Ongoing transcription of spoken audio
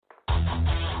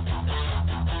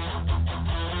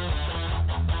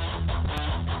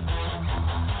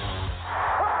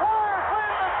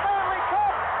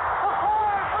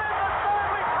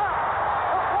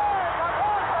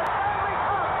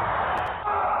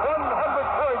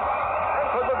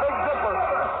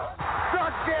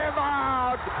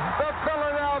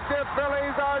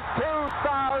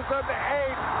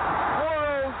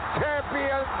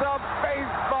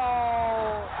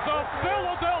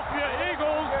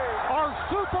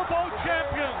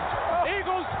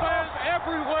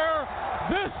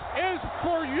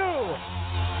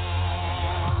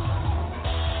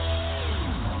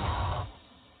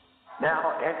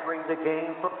entering the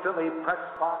game for Philly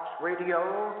Pressbox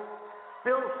Radio,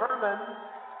 Bill Furman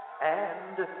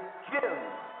and Jim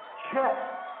Chet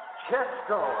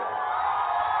Chesko.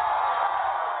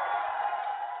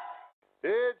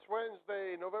 It's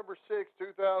Wednesday, November 6,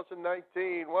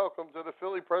 2019. Welcome to the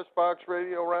Philly Pressbox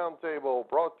Radio Roundtable,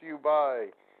 brought to you by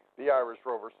the Irish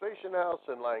Rover Station House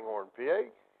in Langhorne, PA,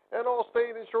 and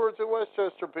Allstate Insurance in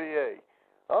Westchester, PA.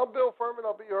 I'm Bill Furman.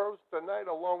 I'll be your host tonight,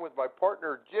 along with my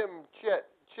partner, Jim Chet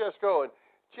Chesko. And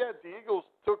Chet, the Eagles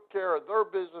took care of their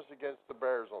business against the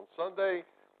Bears on Sunday.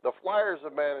 The Flyers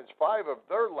have managed 5 of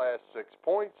their last 6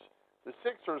 points. The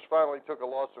Sixers finally took a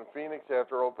loss in Phoenix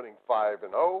after opening 5-0.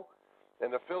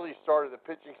 And the Phillies started the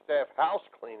pitching staff house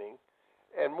cleaning.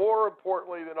 And more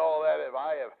importantly than all that, if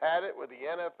I have had it with the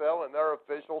NFL and their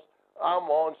officials,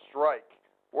 I'm on strike.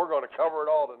 We're going to cover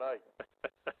it all tonight.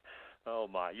 Oh,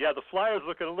 my. Yeah, the Flyers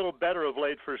looking a little better of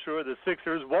late for sure. The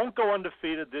Sixers won't go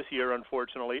undefeated this year,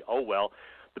 unfortunately. Oh, well.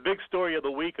 The big story of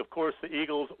the week, of course, the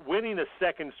Eagles winning a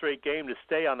second straight game to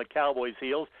stay on the Cowboys'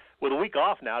 heels with a week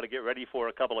off now to get ready for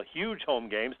a couple of huge home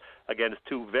games against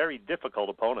 2 very difficult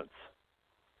opponents.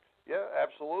 Yeah,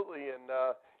 absolutely. And,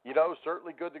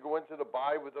 certainly good to go into the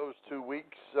bye with those 2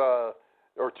 weeks or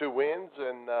 2 wins.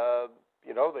 And,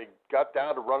 they got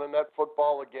down to running that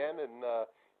football again. And,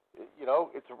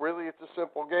 it's a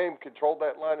simple game. Control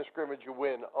that line of scrimmage, you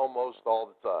win almost all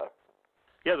the time.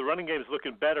 Yeah, the running game is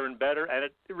looking better and better, and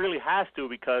it really has to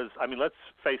because, let's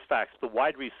face facts. The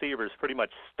wide receivers pretty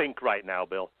much stink right now,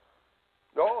 Bill.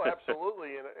 Oh,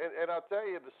 absolutely. and I'll tell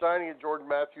you, the signing of Jordan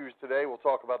Matthews today, we'll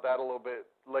talk about that a little bit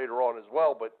later on as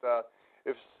well, but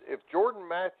if Jordan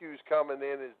Matthews coming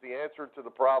in is the answer to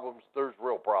the problems, there's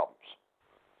real problems.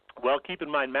 Well, keep in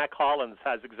mind, Mac Hollins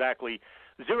has exactly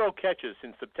 0 catches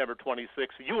since September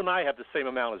 26th. You and I have the same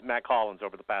amount as Mac Hollins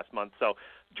over the past month, so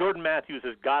Jordan Matthews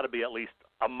has got to be at least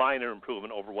a minor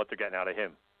improvement over what they're getting out of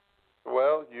him.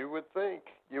 Well, you would think,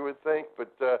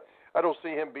 but I don't see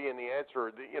him being the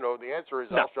answer. The answer is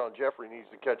no. Alshon Jeffrey needs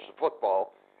to catch the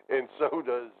football, and so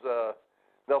does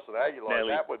Nelson Aguilar.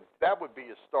 That would be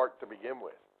a start to begin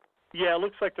with. Yeah, it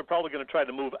looks like they're probably going to try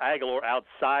to move Aguilar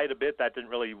outside a bit. That didn't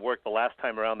really work the last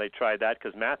time around they tried that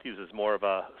because Matthews is more of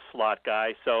a slot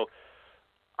guy. So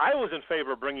I was in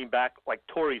favor of bringing back like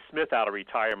Torrey Smith out of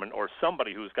retirement or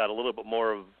somebody who's got a little bit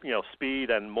more of speed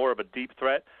and more of a deep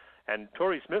threat. And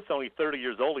Torrey Smith's only 30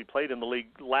 years old. He played in the league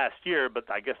last year, but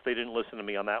I guess they didn't listen to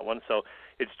me on that one. So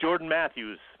it's Jordan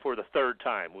Matthews for the 3rd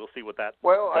time. We'll see what that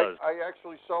does. I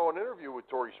actually saw an interview with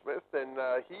Torrey Smith, and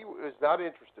he was not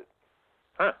interested.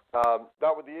 Huh.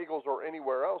 Not with the Eagles or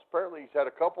anywhere else. Apparently he's had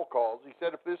a couple calls. He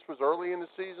said if this was early in the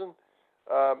season,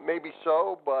 maybe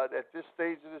so, but at this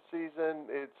stage of the season,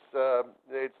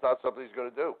 it's not something he's going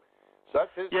to do. So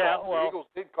that's his call. Well, the Eagles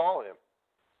did call him.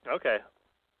 Okay.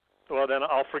 Well, then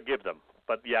I'll forgive them.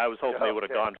 But, I was hoping they would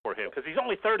have gone for him because he's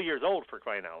only 30 years old, for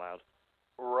crying out loud.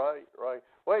 Right.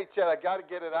 Wait, Chet, I got to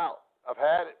get it out. I've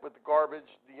had it with the garbage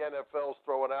the NFL's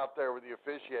throwing out there with the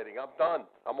officiating. I'm done.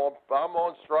 I'm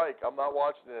on strike. I'm not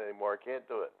watching it anymore. I can't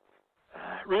do it.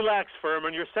 Relax,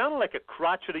 Furman. You're sounding like a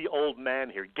crotchety old man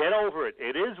here. Get over it.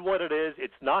 It is what it is.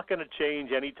 It's not going to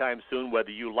change anytime soon, whether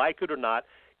you like it or not.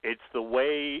 It's the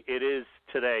way it is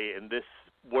today in this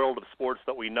world of sports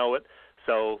that we know it.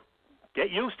 So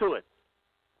get used to it.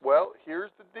 Well,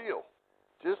 here's the deal.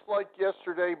 Just like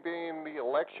yesterday being the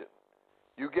election,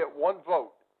 you get 1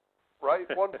 vote. Right?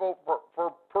 1 vote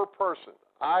per person.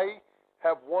 I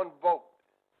have 1 vote.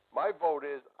 My vote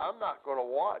is I'm not going to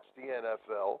watch the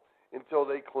NFL until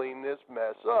they clean this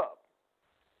mess up.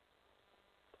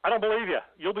 I don't believe you.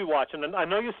 You'll be watching. And I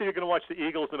know you say you're going to watch the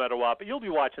Eagles no matter what, but you'll be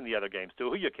watching the other games too.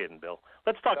 Who are you kidding, Bill?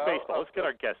 Let's talk baseball. Let's get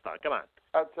our guest on. Come on.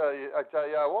 I tell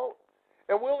you I won't.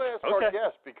 And we'll ask our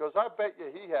guest because I bet you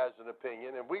he has an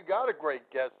opinion. And we've got a great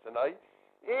guest tonight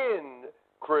in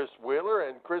Chris Wheeler,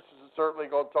 and Chris is certainly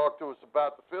going to talk to us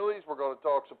about the Phillies. We're going to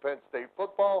talk some Penn State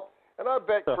football, and I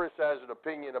bet Chris has an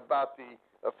opinion about the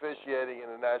officiating in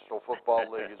the National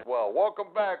Football League as well. Welcome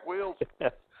back, Wheels.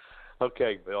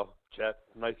 Okay, Bill, Chet,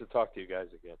 nice to talk to you guys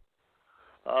again.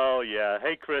 Oh, yeah.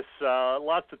 Hey, Chris,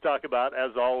 lots to talk about,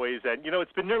 as always. And,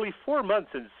 it's been nearly 4 months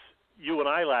since you and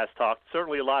I last talked.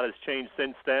 Certainly a lot has changed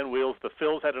since then. Wheels, the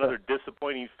Phils had another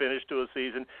disappointing finish to a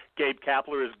season. Gabe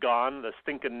Kapler is gone. The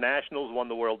stinking Nationals won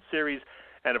the World Series.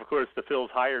 And, of course, the Phils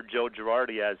hired Joe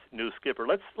Girardi as new skipper.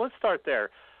 Let's start there.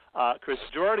 Chris,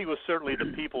 Girardi was certainly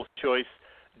the people's choice.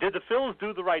 Did the Phils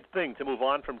do the right thing to move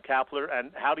on from Kapler,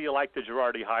 and how do you like the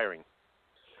Girardi hiring?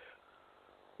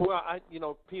 Well,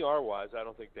 PR-wise, I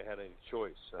don't think they had any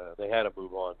choice. They had to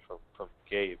move on from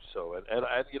Gabe. So, and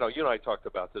you and I talked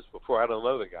about this before. I don't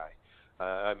know the guy.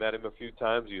 I met him a few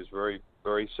times. He was very,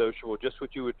 very sociable. Just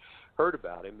what you had heard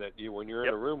about him, that when you're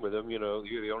in a room with him, you're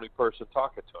the only person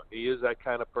talking to him. He is that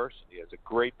kind of person. He has a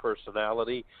great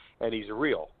personality, and he's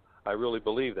real. I really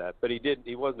believe that. But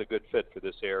he wasn't a good fit for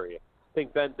this area. I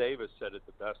think Ben Davis said it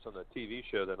the best on the TV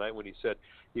show that night when he said,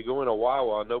 "You go in a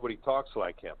Wawa, nobody talks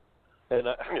like him." And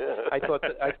I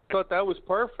thought that was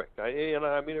perfect. I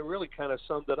mean, it really kind of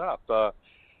summed it up.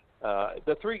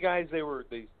 The three guys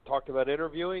they talked about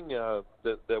interviewing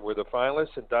that were the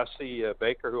finalists, and Dusty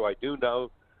Baker, who I do know,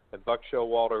 and Buck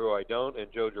Showalter, who I don't,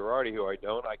 and Joe Girardi, who I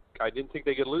don't. I didn't think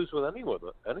they could lose with any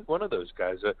one of those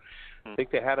guys. I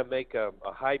think they had to make a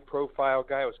high-profile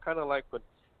guy. It was kind of like when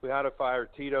we had to fire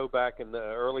Tito back in the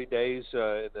early days,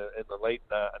 in the late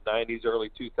 90s,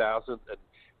 early 2000s, and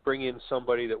bring in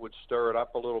somebody that would stir it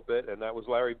up a little bit, and that was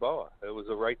Larry Boa. It was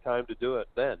the right time to do it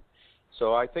then.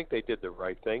 So I think they did the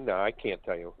right thing. Now, I can't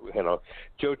tell you,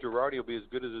 Joe Girardi will be as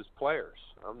good as his players.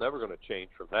 I'm never going to change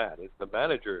from that. It's the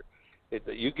manager.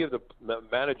 You give the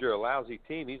manager a lousy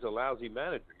team, he's a lousy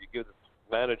manager. You give the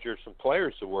manager some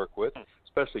players to work with,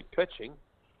 especially pitching,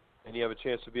 and you have a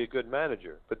chance to be a good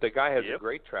manager. But the guy has a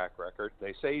great track record.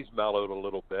 They say he's mellowed a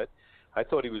little bit. I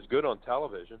thought he was good on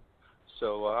television.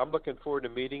 So I'm looking forward to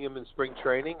meeting him in spring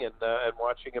training and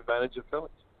watching him manage the Phillies.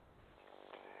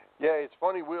 Yeah, it's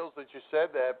funny, Wheels, that you said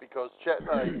that, because Chet and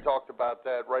I talked about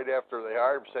that right after they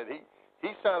hired him. Said he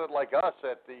sounded like us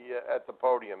at the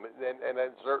podium, and then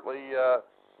certainly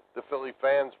the Philly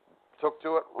fans took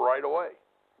to it right away.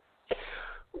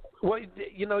 Well,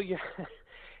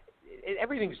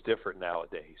 everything's different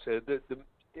nowadays.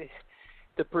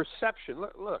 The perception.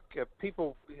 Look,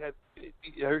 people. I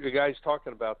heard the guys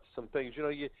talking about some things.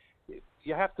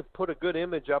 You have to put a good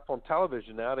image up on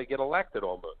television now to get elected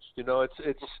almost.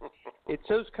 It's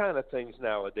those kind of things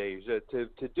nowadays.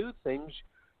 To do things,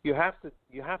 you have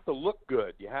to look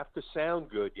good. You have to sound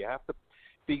good. You have to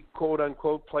be, quote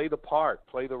unquote, play the part,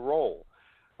 play the role.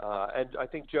 And I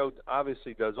think Joe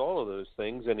obviously does all of those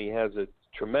things, and he has a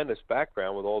tremendous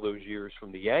background with all those years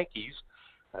from the Yankees.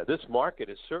 This market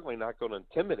is certainly not going to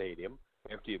intimidate him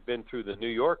after you've been through the New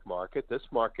York market. This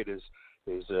market is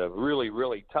really,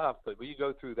 really tough. But when you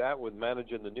go through that with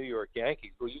managing the New York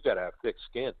Yankees, well, you got to have thick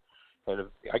skin. And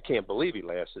I can't believe he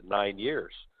lasted 9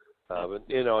 years. And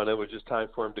it was just time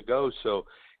for him to go. So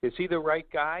is he the right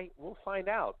guy? We'll find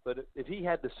out. But if he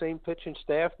had the same pitching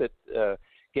staff that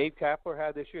Gabe Kapler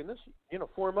had this year, and this,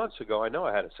 4 months ago, I know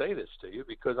I had to say this to you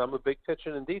because I'm a big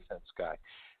pitching and defense guy.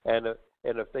 And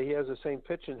if he has the same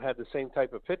pitching, had the same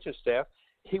type of pitching staff,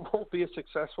 he won't be a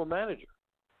successful manager.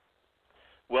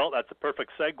 Well, that's a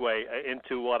perfect segue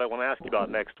into what I want to ask you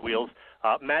about next, Wheels.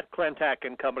 Matt Klentak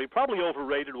and company probably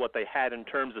overrated what they had in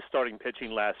terms of starting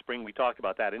pitching last spring. We talked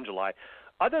about that in July.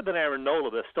 Other than Aaron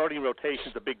Nola, the starting rotation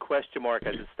is a big question mark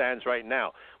as it stands right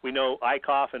now. We know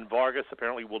Eichhoff and Vargas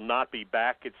apparently will not be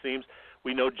back, it seems.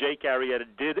 We know Jake Arrieta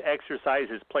did exercise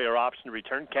his player option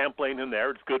return. Can't blame him there.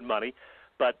 It's good money.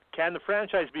 But can the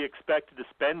franchise be expected to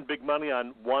spend big money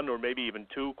on one or maybe even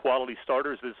two quality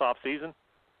starters this offseason?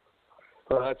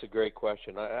 Well, that's a great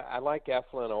question. I like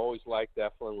Eflin. I always liked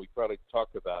Eflin. We probably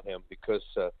talked about him because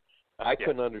I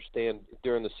couldn't understand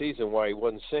during the season why he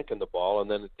wasn't sinking the ball, and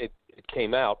then it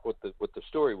came out. What the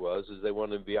story was is they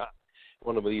wanted to be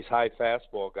one of these high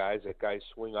fastball guys that guys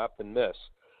swing up and miss,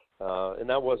 and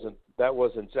that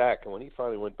wasn't Zach. And when he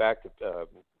finally went back to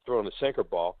throwing the sinker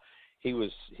ball, he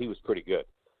was pretty good.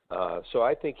 So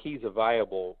I think he's a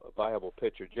viable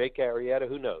pitcher. Jake Arrieta,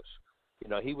 who knows?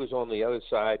 He was on the other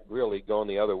side, really going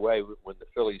the other way when the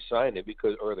Phillies signed him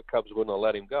or the Cubs wouldn't have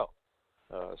let him go.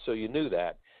 So you knew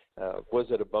that. Was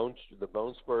it the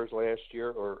bone spurs last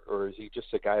year, or is he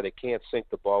just a guy that can't sink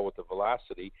the ball with the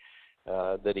velocity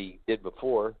that he did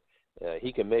before?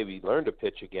 He can maybe learn to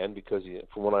pitch again because,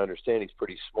 from what I understand, he's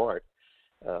pretty smart.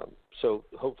 So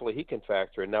hopefully he can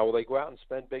factor in. Now, will they go out and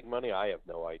spend big money? I have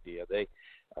no idea.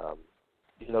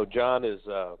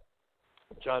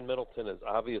 John Middleton is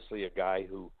obviously a guy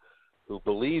who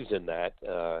believes in that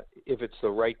if it's the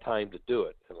right time to do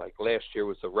it. And like last year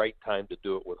was the right time to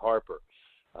do it with Harper.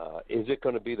 Is it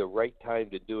going to be the right time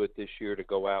to do it this year to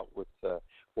go out with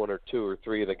one or two or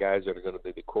three of the guys that are going to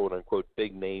be the quote-unquote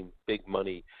big name, big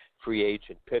money free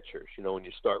agent pitchers, when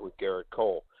you start with Garrett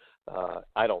Cole?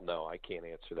 I don't know. I can't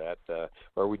answer that.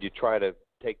 Or would you try to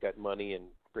take that money and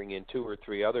bring in two or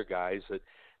three other guys that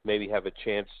maybe have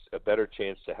a better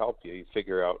chance to help you? You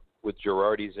figure out with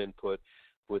Girardi's input,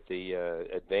 with the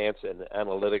advanced and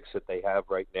analytics that they have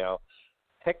right now,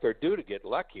 heck, they're due to get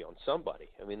lucky on somebody.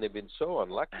 I mean, they've been so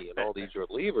unlucky in all these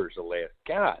relievers the last.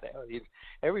 God,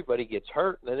 everybody gets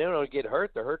hurt, and then they don't get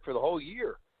hurt. They're hurt for the whole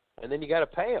year, and then you got to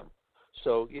pay them.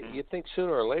 So you think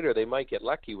sooner or later they might get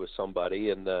lucky with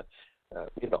somebody, and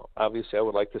obviously I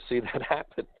would like to see that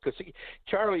happen, because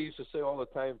Charlie used to say all the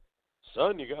time,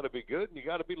 "Son, you got to be good and you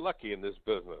got to be lucky in this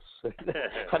business."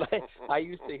 And I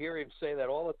used to hear him say that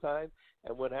all the time.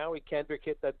 And when Howie Kendrick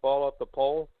hit that ball off the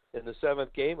pole in the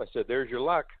 7th game, I said, "There's your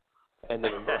luck." And the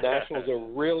Nationals are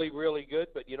really, really good,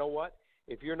 but you know what?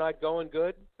 If you're not going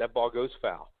good, that ball goes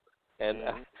foul. And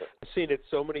I've seen it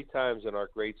so many times in our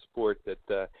great sport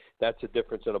that that's a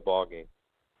difference in a ball game.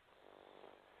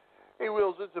 Hey,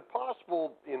 Wills, is it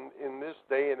possible in this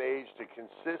day and age to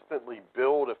consistently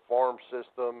build a farm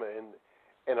system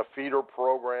and a feeder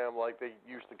program like they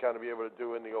used to kind of be able to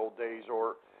do in the old days?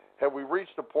 Or have we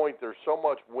reached a point there's so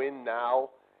much wind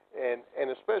now, and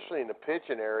especially in the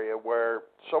pitching area where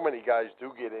so many guys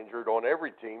do get injured on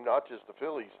every team, not just the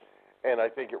Phillies, and I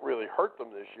think it really hurt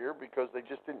them this year because they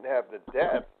just didn't have the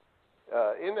depth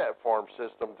in that farm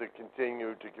system to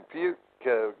continue to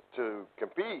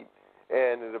compete,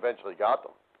 and it eventually got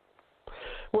them.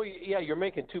 Well, yeah, you're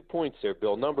making 2 points there,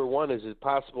 Bill. Number one, is it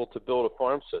possible to build a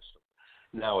farm system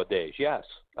nowadays? Yes,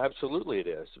 absolutely it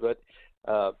is. But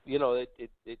you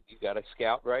got to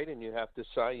scout right, and you have to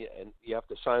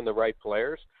sign the right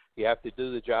players. You have to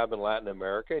do the job in Latin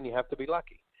America, and you have to be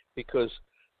lucky, because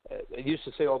I used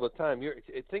to say all the time,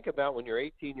 think about when you're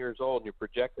 18 years old and you're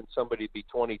projecting somebody to be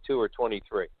 22 or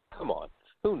 23. Come on,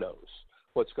 who knows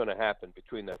what's going to happen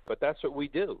between that? But that's what we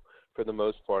do for the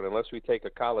most part, unless we take a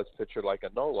college pitcher like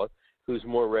Nola, who's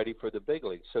more ready for the big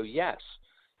leagues. So yes,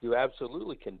 you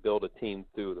absolutely can build a team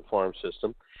through the farm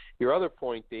system. Your other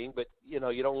point being, but you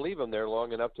don't leave them there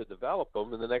long enough to develop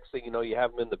them, and the next thing you know, you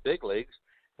have them in the big leagues,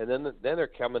 and then they're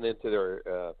coming into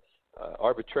their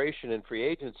arbitration and free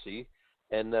agency,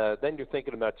 and then you're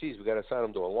thinking about, geez, we got to sign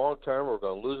them to a long term, we're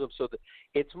going to lose them. So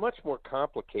it's much more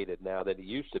complicated now than it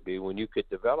used to be, when you could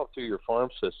develop through your farm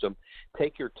system,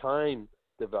 take your time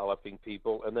developing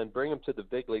people, and then bring them to the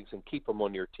big leagues and keep them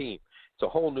on your team. It's a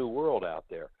whole new world out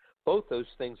there. Both those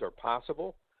things are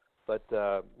possible, but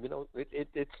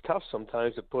it's tough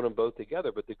sometimes to put them both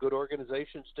together, but the good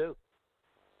organizations do.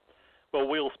 Well,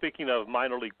 Will, speaking of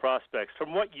minor league prospects,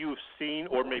 from what you've seen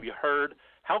or maybe heard,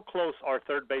 how close are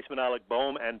third baseman Alec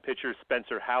Bohm and pitcher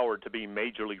Spencer Howard to be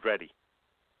major league ready?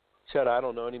 Chet, I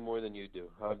don't know any more than you do.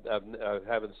 I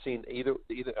haven't seen either.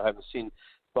 I haven't seen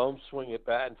Bohm swing at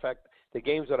bat. In fact, the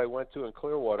games that I went to in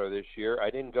Clearwater this year, I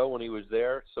didn't go when he was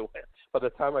there. So by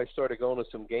the time I started going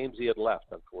to some games, he had left,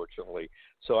 unfortunately.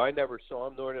 So I never saw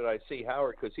him, nor did I see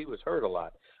Howard, because he was hurt a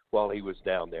lot while he was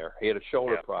down there. He had a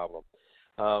shoulder problem.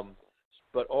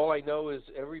 But all I know is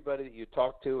everybody that you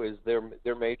talk to is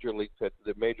their major league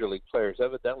players.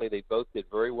 Evidently, they both did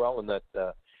very well in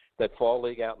that fall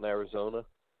league out in Arizona.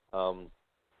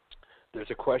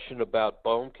 There's a question about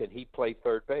Bohm. Can he play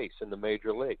third base in the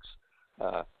major leagues?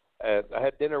 I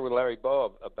had dinner with Larry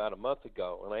Bowe about a month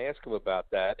ago, and I asked him about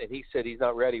that, and he said he's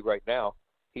not ready right now.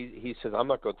 He said, I'm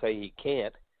not going to tell you he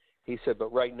can't. He said,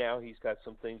 but right now he's got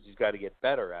some things he's got to get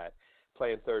better at,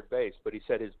 playing third base. But he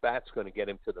said his bat's going to get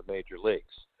him to the major leagues.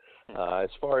 As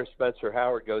far as Spencer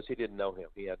Howard goes, he didn't know him.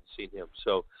 He hadn't seen him.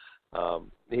 So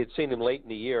he had seen him late in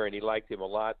the year, and he liked him a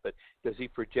lot. But does he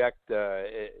project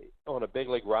on a big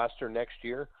league roster next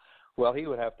year? Well, he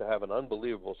would have to have an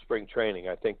unbelievable spring training,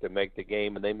 I think, to make the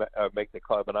game, and they make the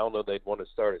club. And I don't know they'd want to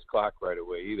start his clock right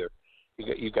away either.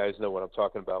 You guys know what I'm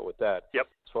talking about with that. Yep.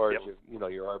 As far as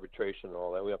your arbitration and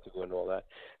all that, we have to go into all that.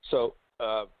 So,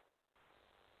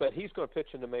 but he's going to pitch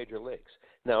in the major leagues.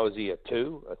 Now, is he a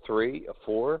 2, a 3, a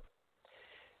 4?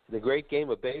 The great game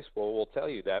of baseball will tell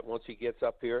you that once he gets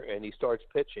up here and he starts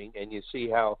pitching, and you see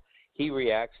how he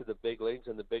reacts to the big leagues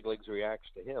and the big leagues reacts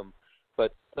to him.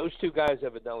 But those two guys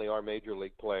evidently are major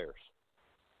league players.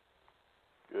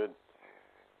 Good.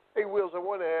 Hey, Wills, I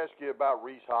want to ask you about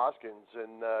Rhys Hoskins.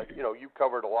 And, you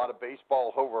covered a lot of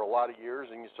baseball over a lot of years,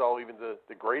 and you saw even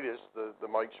the greatest, the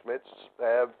Mike Schmidts,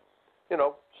 have,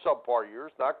 subpar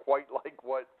years, not quite like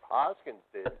what Hoskins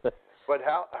did. But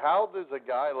how does a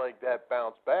guy like that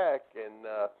bounce back? And,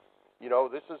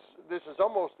 this is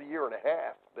almost a year and a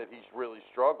half that he's really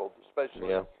struggled,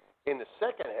 especially in the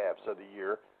second halves of the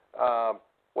year.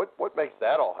 What makes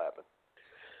that all happen?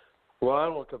 Well, I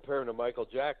don't want to compare him to Michael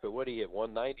Jack, but what he hit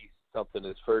 190-something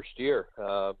his first year.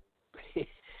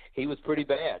 He was pretty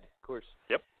bad. Of course,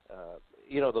 yep.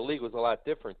 The league was a lot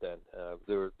different then.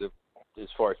 As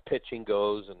far as pitching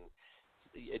goes, and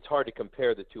it's hard to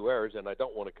compare the two eras, and I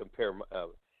don't want to compare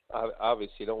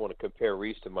obviously don't want to compare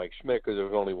Rhys to Mike Schmidt, because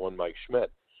there's only one Mike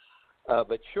Schmidt.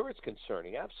 But sure, it's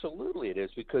concerning. Absolutely it is,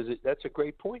 because that's a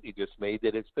great point you just made,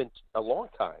 that it's been a long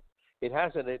time. It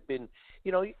hasn't been,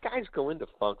 guys go into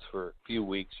funks for a few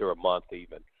weeks or a month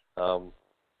even.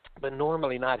 but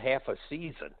normally not half a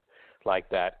season like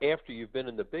that after you've been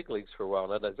in the big leagues for a while.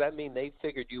 Now, does that mean they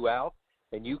figured you out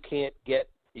and you can't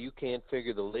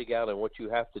figure the league out and what you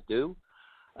have to do?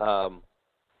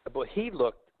 But he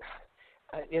looked,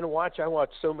 I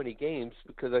watched so many games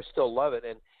because I still love it,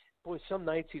 and boy, some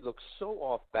nights he looks so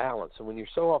off balance, and when you're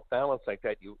so off balance like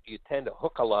that, you tend to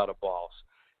hook a lot of balls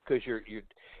because your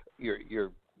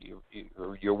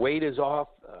weight is off.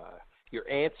 You're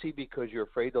antsy because you're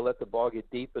afraid to let the ball get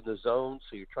deep in the zone,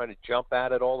 so you're trying to jump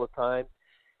at it all the time.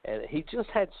 And he just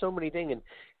had so many things, and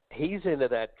he's into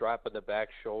that dropping the back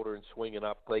shoulder and swinging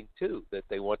up thing too that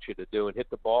they want you to do and hit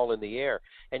the ball in the air.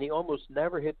 And he almost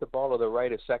never hit the ball to the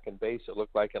right of second base, it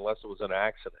looked like, unless it was an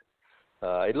accident.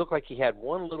 It looked like he had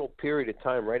one little period of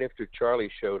time right after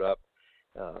Charlie showed up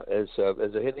as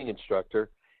a hitting instructor.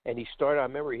 And he started, I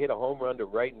remember he hit a home run to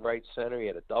right and right center. He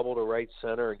had a double to right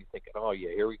center, and you're thinking, oh, yeah,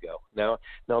 here we go. Now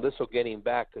this will get him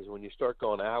back because when you start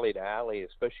going alley to alley,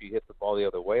 especially you hit the ball the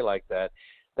other way like that,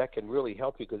 that can really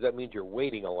help you because that means you're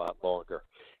waiting a lot longer.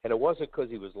 And it wasn't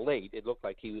because he was late. It looked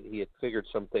like he had figured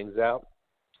some things out.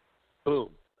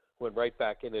 Boom, went right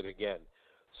back in it again.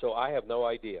 So I have no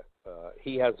idea.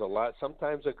 He has a lot.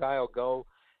 Sometimes a guy will go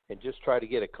and just try to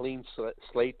get a clean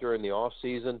slate during the off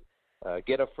season,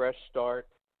 get a fresh start.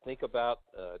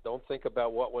 Don't think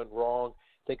about what went wrong.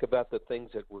 Think about the things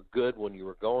that were good when you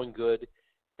were going good,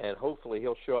 and hopefully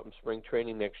he'll show up in spring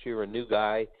training next year, a new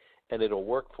guy, and it'll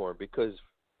work for him because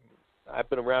I've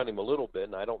been around him a little bit,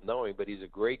 and I don't know him, but he's a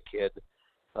great kid.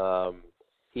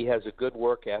 He has a good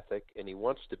work ethic, and he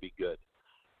wants to be good.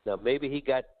 Now, maybe he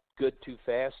got good too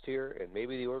fast here, and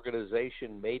maybe the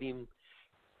organization made him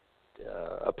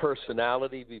a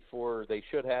personality before they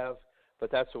should have.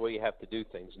 But that's the way you have to do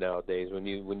things nowadays. When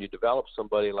you develop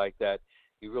somebody like that,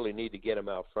 you really need to get them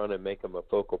out front and make them a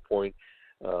focal point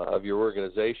of your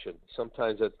organization.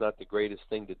 Sometimes that's not the greatest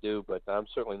thing to do, but I'm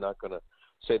certainly not going to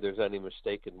say there's any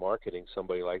mistake in marketing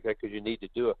somebody like that because you need to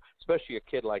do it, especially a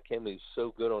kid like him who's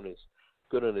so good on his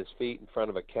feet in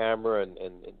front of a camera and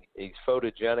he's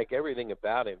photogenic. Everything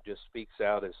about him just speaks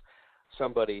out as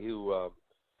somebody who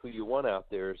you want out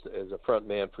there as a front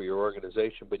man for your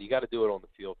organization. But you got to do it on the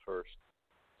field first.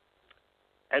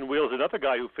 And Wheels, another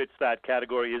guy who fits that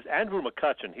category is Andrew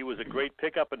McCutchen. He was a great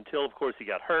pickup until, of course, he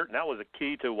got hurt, and that was a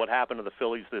key to what happened to the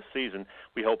Phillies this season.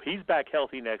 We hope he's back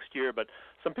healthy next year, but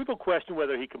some people question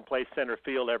whether he can play center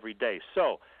field every day.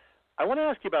 So I want to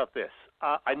ask you about this.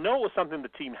 I know it was something the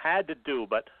team had to do,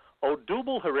 but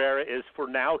Odubel Herrera is for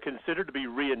now considered to be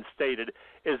reinstated.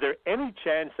 Is there any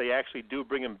chance they actually do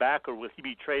bring him back, or will he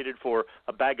be traded for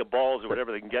a bag of balls or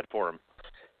whatever they can get for him?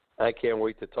 I can't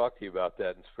wait to talk to you about that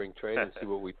in spring training and see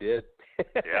what we did.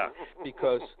 Yeah.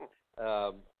 Because,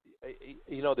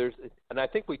 and I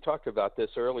think we talked about this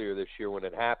earlier this year when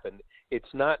it happened. It's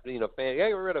not, fans, hey, get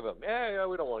rid of him. Yeah,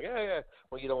 we don't want him. Yeah.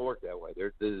 Well, you don't work that way.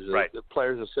 There's a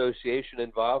Players Association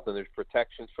involved, and there's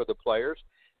protections for the players,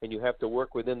 and you have to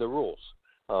work within the rules.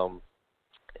 And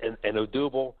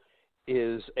Odubel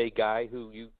is a guy who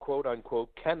you, quote,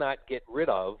 unquote, cannot get rid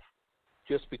of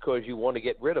just because you want to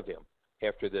get rid of him.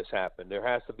 After this happened, there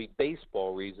has to be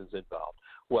baseball reasons involved.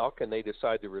 Well, can they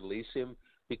decide to release him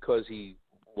because he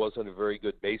wasn't a very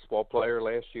good baseball player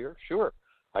last year? Sure,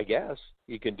 I guess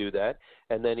you can do that,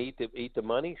 and then eat the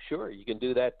money. Sure, you can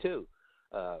do that too.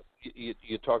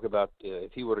 You talk about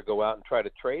if he were to go out and try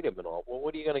to trade him and all. Well,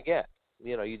 what are you going to get?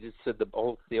 You just said the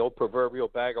old proverbial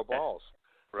bag of balls.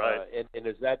 Right. And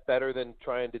is that better than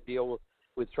trying to deal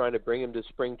with trying to bring him to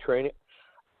spring training?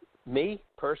 Me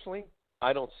personally,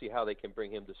 I don't see how they can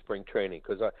bring him to spring training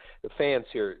because the fans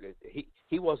here,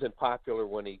 he wasn't popular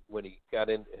when he got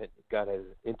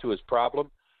into his problem,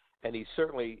 and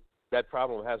that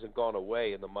problem hasn't gone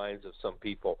away in the minds of some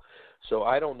people. So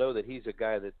I don't know that he's a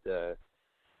guy that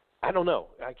I don't know.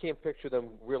 I can't picture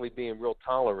them really being real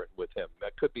tolerant with him. I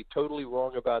could be totally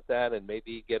wrong about that, and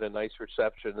maybe get a nice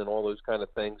reception and all those kind of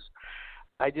things.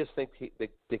 I just think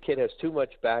the kid has too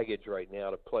much baggage right now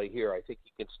to play here. I think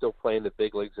he can still play in the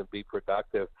big leagues and be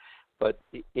productive, but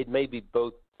it may be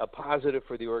both a positive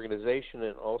for the organization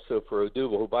and also for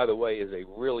Odubel, who, by the way, is a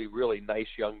really, really nice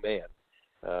young man.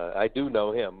 I do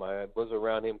know him. I was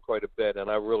around him quite a bit, and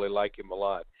I really like him a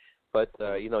lot. But,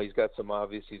 he's got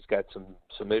he's got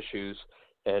some issues,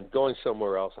 and going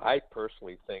somewhere else, I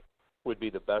personally think would be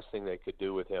the best thing they could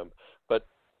do with him. But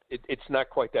it's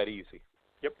not quite that easy.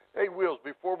 Yep. Hey, Wheels,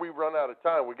 before we run out of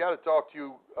time, we got to talk to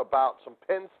you about some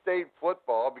Penn State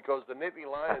football because the Nittany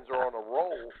Lions are on a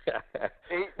roll.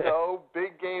 8-0,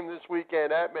 big game this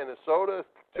weekend at Minnesota,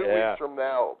 2 weeks from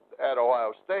now at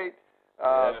Ohio State.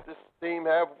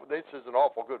 This is an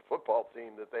awful good football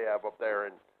team that they have up there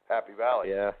in Happy Valley.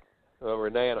 Yeah,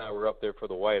 Renee and I were up there for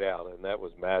the whiteout, and that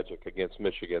was magic against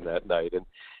Michigan that night. And,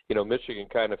 Michigan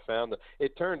kind of found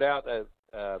it turned out that,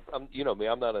 I'm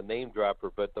not a name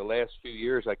dropper, but the last few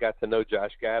years I got to know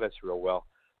Josh Gaddis real well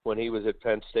when he was at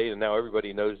Penn State, and now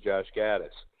everybody knows Josh Gaddis.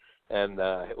 And,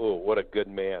 what a good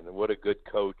man and what a good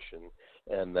coach.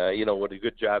 And what a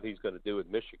good job he's going to do at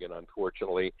Michigan,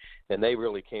 unfortunately. And they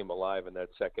really came alive in that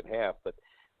second half. But,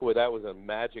 boy, that was a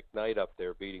magic night up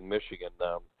there beating Michigan.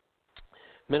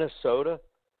 Minnesota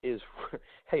is,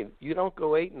 hey, you don't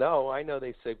go 8-0. I know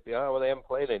they say, they haven't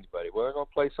played anybody. Well, they're going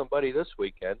to play somebody this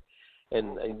weekend.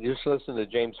 And just listen to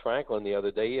James Franklin the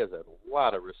other day. He has a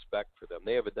lot of respect for them.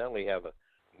 They evidently have a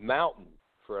mountain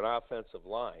for an offensive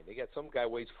line. They got some guy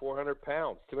weighs 400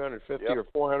 pounds, 350 or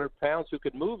 400 pounds who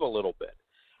could move a little bit.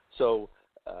 So,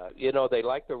 they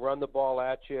like to run the ball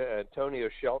at you. Antonio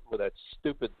Shelton, with that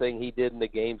stupid thing he did in the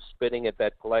game, spitting at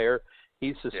that player,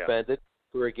 he's suspended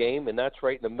for a game, and that's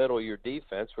right in the middle of your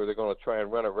defense where they're going to try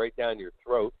and run it right down your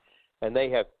throat. And they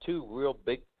have two real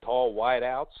big, tall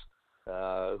wideouts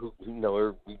who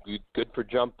are good for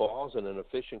jump balls and an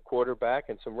efficient quarterback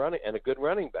and a good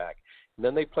running back. And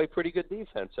then they play pretty good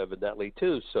defense, evidently,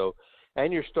 too. So,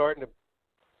 and you're starting a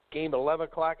game at 11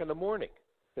 o'clock in the morning.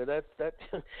 So that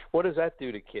what does that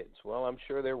do to kids? Well, I'm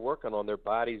sure they're working on their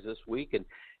bodies this week and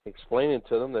explaining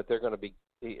to them that they're going to be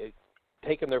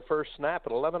taking their first snap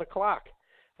at 11 o'clock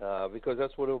because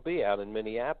that's what it'll be out in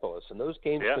Minneapolis. And those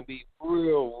games can be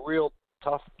real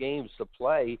tough games to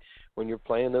play when you're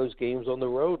playing those games on the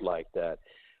road like that.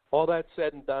 All that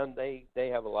said and done, they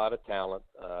have a lot of talent.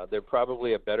 They're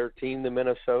probably a better team than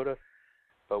Minnesota,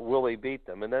 but will they beat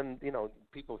them? And then,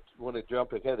 people want to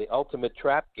jump ahead. The ultimate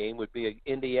trap game would be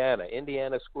Indiana.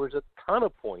 Indiana scores a ton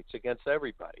of points against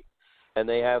everybody, and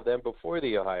they have them before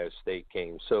the Ohio State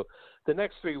game. So the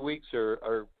next 3 weeks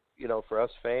are for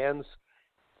us fans,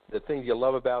 the things you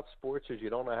love about sports is you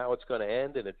don't know how it's going to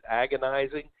end, and it's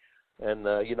agonizing. And,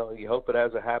 you hope it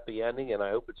has a happy ending, and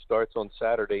I hope it starts on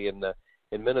Saturday in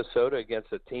Minnesota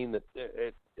against a team that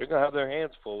they're going to have their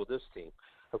hands full with this team.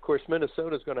 Of course,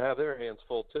 Minnesota's going to have their hands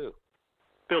full, too.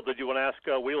 Bill, did you want to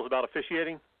ask Wheels about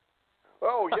officiating?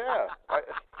 Oh,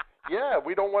 yeah.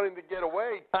 We don't want him to get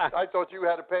away. I thought you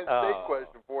had a Penn State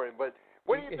question for him. But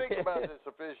what do you think about this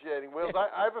officiating, Wheels?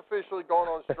 I've officially gone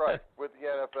on strike with the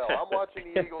NFL. I'm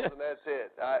watching the Eagles, and that's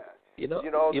it. You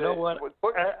know what?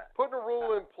 Putting a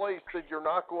rule in place that you're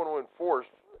not going to enforce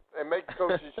and make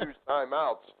coaches use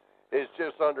timeouts is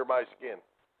just under my skin.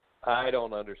 I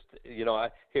don't understand.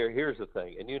 Here's the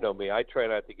thing, and you know me. I try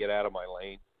not to get out of my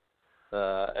lane.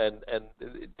 And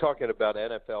talking about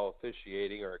NFL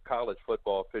officiating or college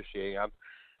football officiating, I'm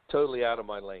totally out of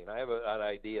my lane. I have an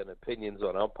idea and opinions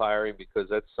on umpiring because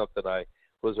that's something I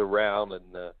was around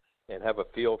and have a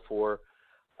feel for.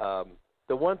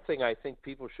 The one thing I think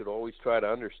people should always try to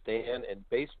understand, and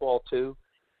baseball too,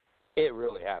 it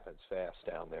really happens fast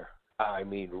down there. I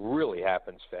mean, really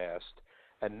happens fast.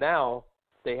 And now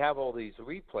they have all these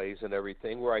replays and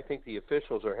everything where I think the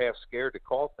officials are half scared to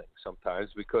call things sometimes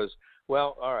because,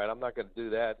 well, all right, I'm not going to do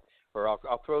that. Or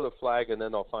I'll throw the flag and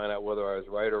then I'll find out whether I was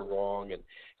right or wrong. And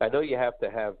I know you have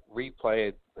to have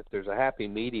replay, but there's a happy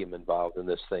medium involved in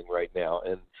this thing right now.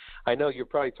 And I know you're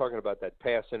probably talking about that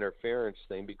pass interference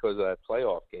thing because of that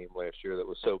playoff game last year that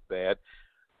was so bad.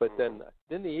 But then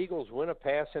didn't the Eagles win a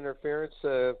pass interference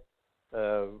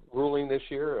ruling this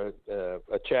year,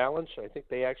 a challenge? I think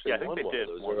they actually won one of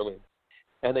those early.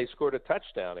 And they scored a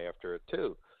touchdown after it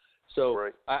too. So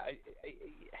right.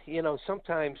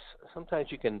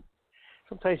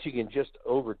 Sometimes you can just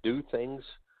overdo things,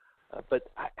 but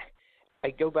I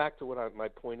go back to what my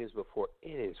point is before. It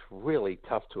is really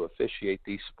tough to officiate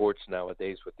these sports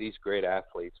nowadays with these great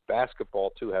athletes.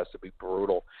 Basketball too has to be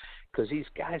brutal because these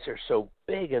guys are so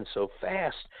big and so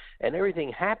fast, and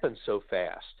everything happens so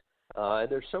fast,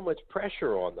 and there's so much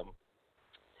pressure on them.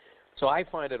 So I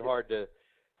find it hard to.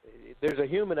 There's a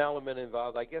human element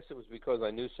involved. I guess it was because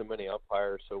I knew so many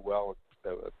umpires so well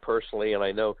personally, and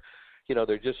I know,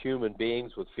 they're just human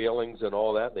beings with feelings and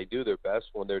all that. They do their best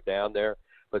when they're down there,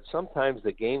 but sometimes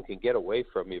the game can get away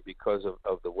from you because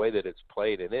of the way that it's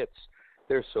played, and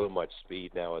there's so much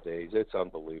speed nowadays. It's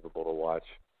unbelievable to watch.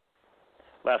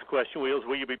 Last question, Wheels.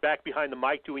 Will you be back behind the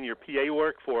mic doing your PA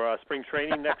work for spring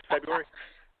training next February?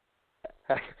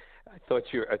 I thought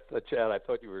you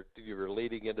were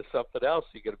leading into something else.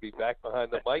 You're going to be back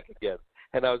behind the mic again,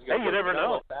 and I was going. Hey, you never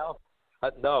know.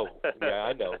 No, yeah,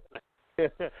 I know.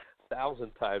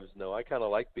 1,000 times no. I kind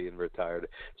of like being retired.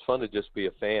 It's fun to just be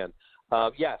a fan.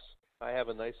 Yes, I have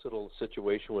a nice little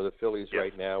situation with the Phillies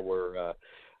right now, where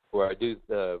I do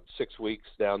 6 weeks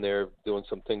down there doing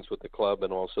some things with the club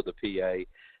and also the PA.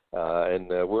 And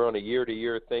we're on a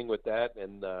year-to-year thing with that,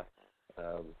 and I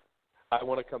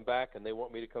want to come back, and they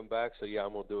want me to come back, so, yeah,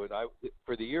 I'm going to do it.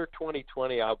 For the year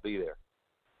 2020, I'll be there.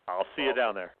 I'll see you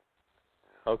down there.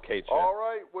 Okay, Chet. All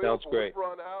right, Sounds great. We've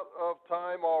run out of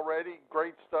time already.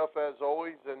 Great stuff as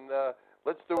always, and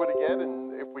let's do it again.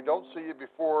 And if we don't see you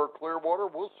before Clearwater,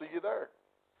 we'll see you there.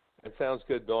 That sounds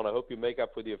good, Bill, and I hope you make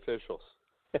up with the officials.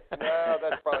 No,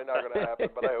 that's probably not going to happen,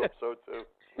 but I hope so, too.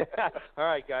 All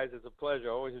right, guys, it's a pleasure.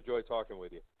 I always enjoy talking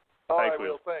with you. All Thanks, right,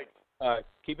 Will. Thanks. All right,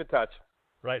 keep in touch.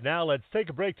 Right now, let's take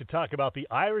a break to talk about the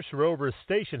Irish Rovers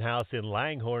Station House in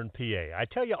Langhorne, PA. I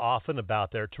tell you often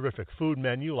about their terrific food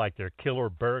menu, like their killer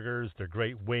burgers, their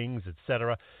great wings,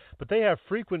 etc. But they have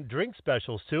frequent drink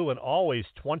specials, too, and always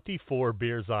 24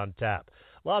 beers on tap.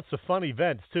 Lots of fun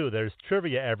events, too. There's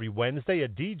trivia every Wednesday, a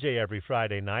DJ every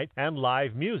Friday night, and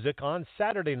live music on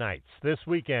Saturday nights. This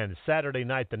weekend, Saturday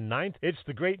night the 9th, it's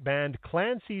the great band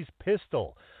Clancy's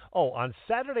Pistol. Oh, on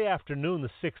Saturday afternoon, the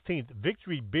 16th,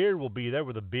 Victory Beer will be there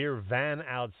with a beer van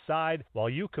outside while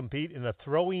you compete in a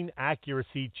throwing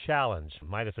accuracy challenge.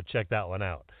 Might have to check that one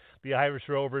out. The Irish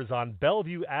Rovers on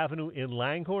Bellevue Avenue in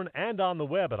Langhorne and on the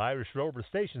web at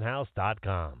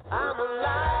IrishRoversStationHouse.com. I'm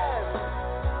alive.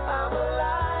 I'm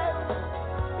alive.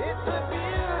 It's a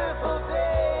beautiful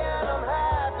day, and I'm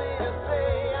happy to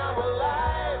say I'm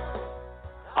alive.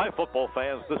 Hi, football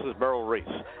fans. This is Merrill Reese,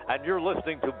 and you're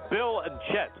listening to Bill and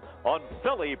Chet on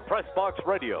Philly Pressbox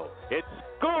Radio. It's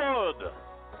good.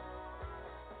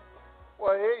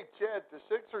 Well, hey, Chet, the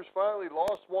Sixers finally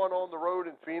lost one on the road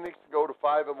in Phoenix to go to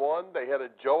 5-1. They had a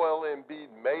Joel Embiid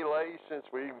melee since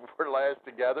we were last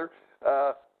together.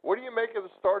 What do you make of the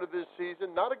start of this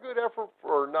season? Not a good effort,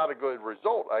 or not a good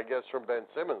result, I guess, from Ben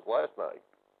Simmons last night.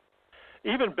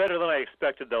 Even better than I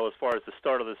expected, though, as far as the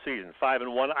start of the season,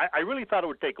 5-1. I really thought it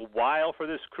would take a while for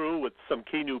this crew with some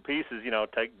key new pieces,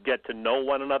 to get to know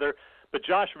one another. But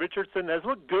Josh Richardson has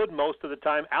looked good most of the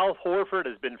time. Al Horford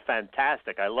has been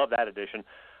fantastic. I love that addition.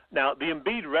 Now, the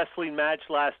Embiid wrestling match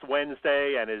last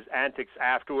Wednesday and his antics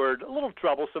afterward, a little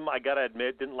troublesome, I got to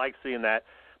admit. Didn't like seeing that.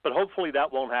 But hopefully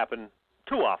that won't happen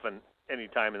too often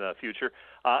anytime in the future.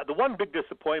 The one big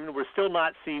disappointment, we're still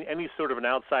not seeing any sort of an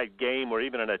outside game or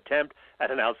even an attempt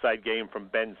at an outside game from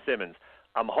Ben Simmons.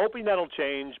 I'm hoping that'll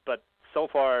change, but so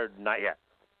far, not yet.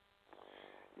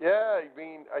 Yeah,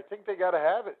 I think they got to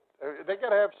have it. They got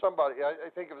to have somebody. I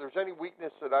think if there's any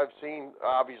weakness that I've seen,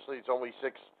 obviously it's only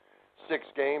six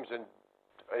games, and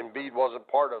Embiid wasn't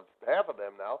part of half of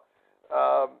them now,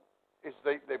 is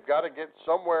they've got to get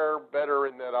somewhere better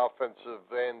in that offensive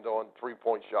end on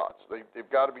three-point shots. They've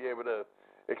got to be able to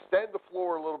extend the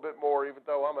floor a little bit more, even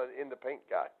though I'm an in-the-paint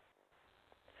guy.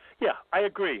 Yeah, I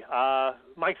agree.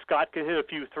 Mike Scott could hit a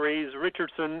few threes.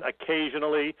 Richardson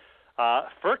occasionally.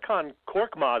 Furkan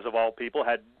Korkmaz, of all people,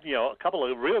 had a couple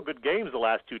of real good games the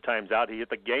last two times out. He hit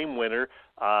the game winner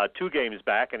 2 games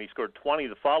back, and he scored 20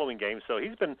 the following game. So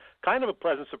he's been kind of a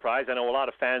pleasant surprise. I know a lot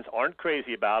of fans aren't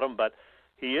crazy about him, but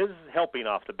he is helping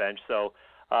off the bench. So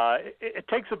it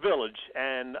takes a village,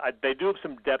 and they do have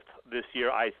some depth this year,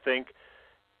 I think.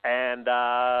 And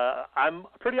I'm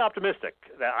pretty optimistic.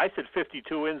 I said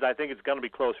 52 wins. I think it's going to be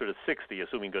closer to 60,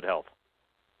 assuming good health.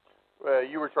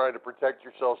 You were trying to protect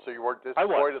yourself so you weren't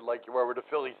disappointed like you were with the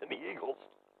Phillies and the Eagles.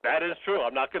 That is true.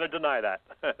 I'm not going to deny that.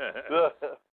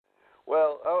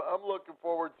 Well, I'm looking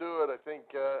forward to it. I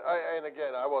think, and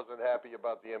again, I wasn't happy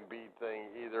about the Embiid thing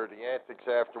either. The antics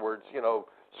afterwards,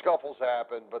 scuffles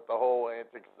happen, but the whole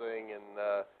antics thing, and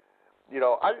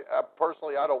I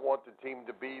personally, I don't want the team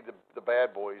to be the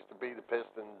bad boys, to be the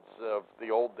Pistons of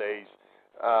the old days.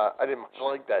 I didn't much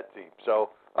like that team, so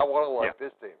I want to like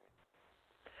this team.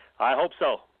 I hope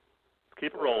so.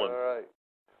 Keep it rolling. All right.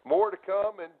 More to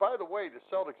come. And by the way, the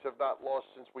Celtics have not lost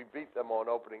since we beat them on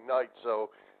opening night,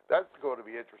 so that's going to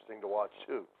be interesting to watch,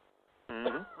 too.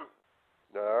 Mm-hmm.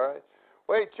 All right.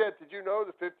 Wait, Chet, did you know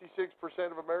that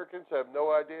 56% of Americans have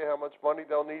no idea how much money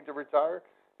they'll need to retire?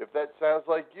 If that sounds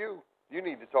like you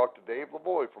need to talk to Dave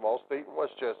LaVoy from Allstate in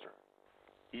Westchester.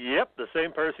 Yep, the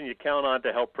same person you count on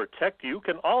to help protect you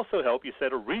can also help you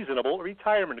set a reasonable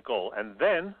retirement goal and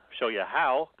then show you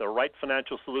how the right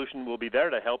financial solution will be there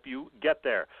to help you get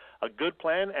there. A good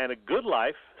plan and a good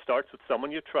life starts with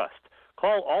someone you trust.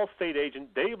 Call Allstate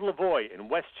agent Dave LaVoy in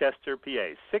Westchester,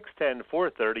 PA,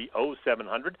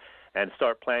 610-430-0700, and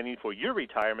start planning for your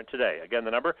retirement today. Again,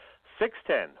 the number,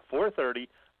 610-430-0700.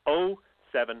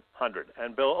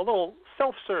 And Bill, a little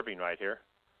self-serving right here.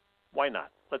 Why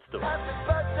not? Let's do it. Happy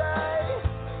birthday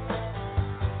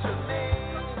to me.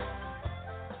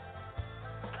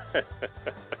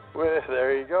 Well,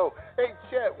 there you go. Hey,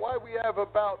 Chet, while we have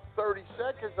about 30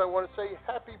 seconds, I want to say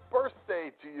happy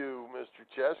birthday to you, Mr.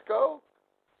 Chesko.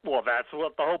 Well, that's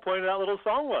what the whole point of that little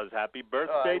song was. Happy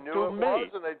birthday I knew to it me. was,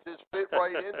 and it just fit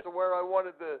right into where I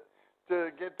wanted to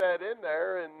get that in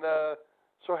there. And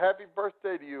so happy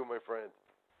birthday to you, my friend.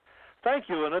 Thank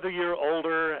you. Another year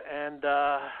older, and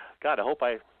God, I hope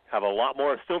I have a lot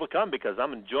more still to come because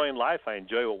I'm enjoying life. I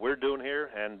enjoy what we're doing here,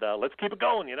 and let's keep it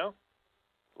going, you know?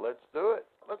 Let's do it.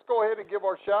 Let's go ahead and give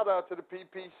our shout-out to the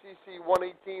PPCC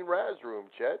 118 Raz Room,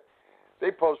 Chet. They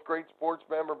post great sports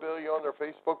memorabilia on their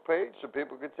Facebook page so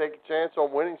people can take a chance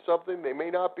on winning something they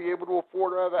may not be able to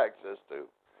afford or have access to.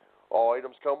 All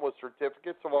items come with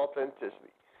certificates of authenticity.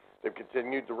 They've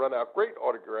continued to run out great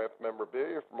autographed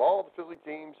memorabilia from all the Philly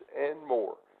teams and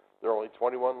more. There are only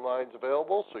 21 lines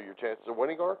available, so your chances of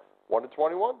winning are 1 in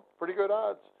 21. Pretty good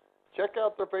odds. Check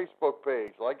out their Facebook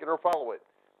page. Like it or follow it.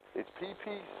 It's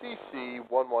PPCC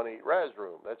 118 Raz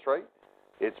Room. That's right.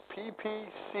 It's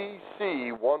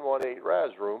PPCC 118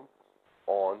 Raz Room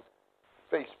on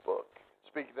Facebook.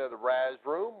 Speaking of the Raz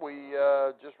Room, we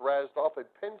just razzed off a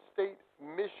Penn State,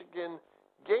 Michigan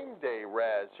game day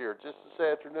Raz here just this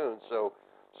afternoon. So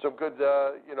some good,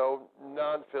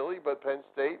 non-Philly, but Penn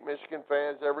State, Michigan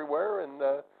fans everywhere, and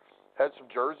had some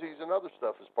jerseys and other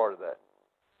stuff as part of that.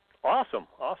 Awesome.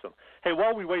 Hey,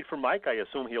 while we wait for Mike, I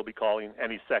assume he'll be calling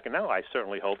any second now. I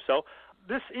certainly hope so.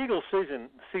 This Eagles season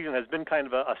has been kind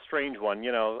of a strange one,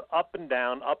 you know, up and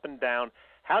down.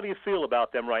 How do you feel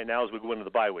about them right now as we go into the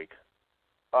bye week?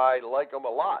 I like them a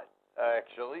lot,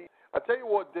 actually. I tell you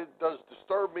what does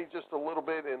disturb me just a little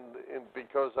bit, and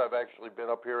because I've actually been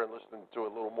up here and listening to a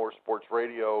little more sports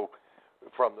radio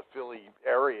from the Philly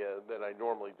area than I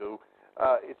normally do,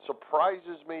 it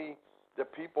surprises me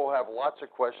that people have lots of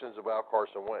questions about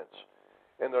Carson Wentz.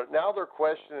 And now they're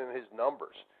questioning his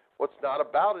numbers. What's not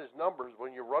about his numbers,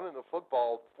 when you're running the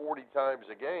football 40 times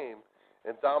a game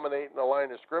and dominating the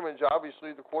line of scrimmage,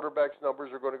 obviously the quarterback's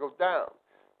numbers are going to go down.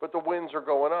 But the wins are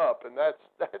going up, and that's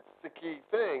the key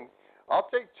thing. I'll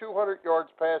take 200 yards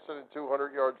passing and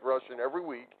 200 yards rushing every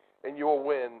week, and you will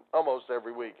win almost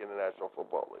every week in the National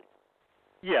Football League.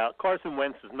 Yeah, Carson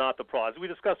Wentz is not the problem. As we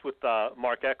discussed with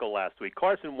Mark Eckel last week,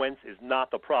 Carson Wentz is not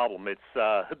the problem. It's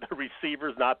the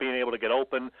receivers not being able to get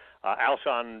open,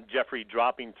 Alshon Jeffrey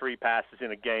dropping 3 passes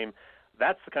in a game.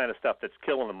 That's the kind of stuff that's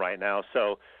killing them right now.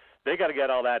 So they got to get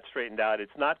all that straightened out.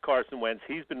 It's not Carson Wentz.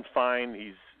 He's been fine.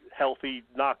 He's healthy,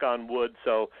 knock on wood.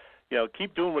 So,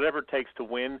 keep doing whatever it takes to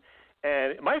win.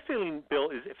 And my feeling,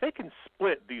 Bill, is if they can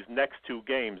split these next 2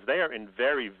 games, they are in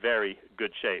very, very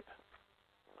good shape.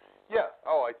 Yeah,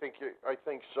 I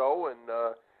think so, and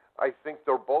I think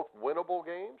they're both winnable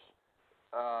games.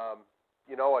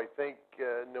 I think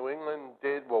New England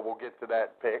did, well, we'll get to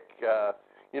that pick.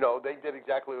 They did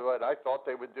exactly what I thought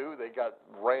they would do. They got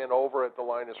ran over at the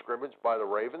line of scrimmage by the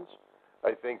Ravens.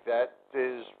 I think that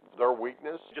is their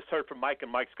weakness. Just heard from Mike,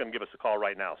 and Mike's going to give us a call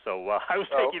right now. So I was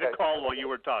taking a call while you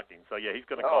were talking. So, yeah, he's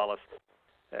going to call us,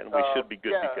 and we should be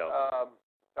good to go.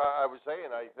 I was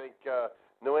saying, I think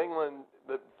New England,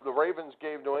 the Ravens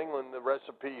gave New England the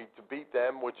recipe to beat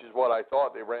them, which is what I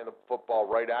thought. They ran the football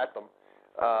right at them,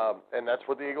 and that's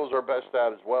what the Eagles are best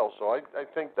at as well. So I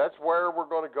think that's where we're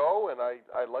going to go, and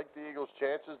I like the Eagles'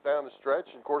 chances down the stretch.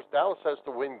 And, of course, Dallas has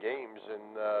to win games,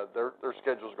 and their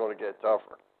schedule is going to get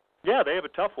tougher. Yeah, they have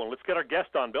a tough one. Let's get our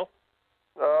guest on, Bill.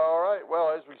 All right.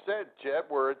 Well, as we said, Chet,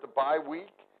 we're at the bye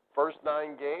week, first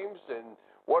 9 games, and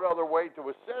what other way to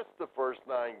assess the first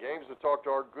 9 games to talk to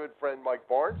our good friend Mike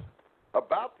Barnes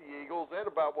about the Eagles and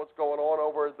about what's going on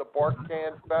over at the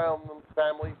Barkann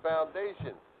Family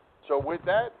Foundation. So with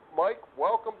that, Mike,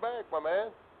 welcome back, my man.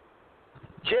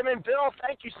 Jim and Bill,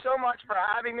 thank you so much for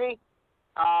having me.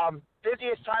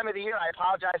 Busiest time of the year. I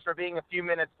apologize for being a few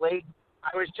minutes late.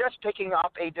 I was just picking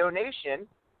up a donation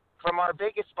from our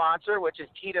biggest sponsor, which is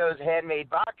Tito's Handmade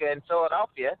Vodka in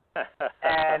Philadelphia.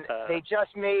 And they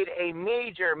just made a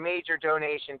major, major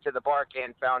donation to the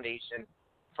Barkann Foundation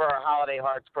for our Holiday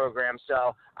Hearts program.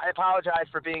 So I apologize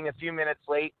for being a few minutes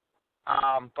late,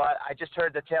 but I just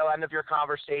heard the tail end of your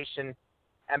conversation.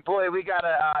 And, boy, we got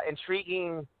an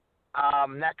intriguing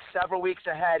next several weeks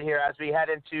ahead here as we head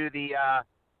into the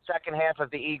second half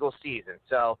of the Eagles season.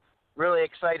 So really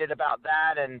excited about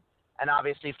that, and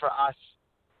obviously for us,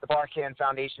 the Barkann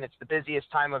Foundation, it's the busiest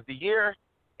time of the year.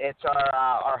 It's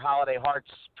our Holiday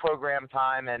Hearts program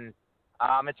time, and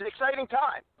it's an exciting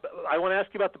time. I want to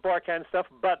ask you about the Barkann stuff,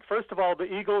 but first of all, the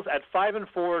Eagles at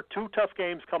 5-4, 2 tough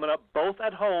games coming up, both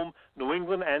at home, New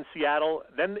England and Seattle.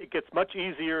 Then it gets much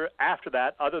easier after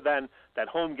that, other than that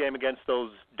home game against those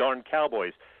darn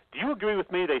Cowboys. Do you agree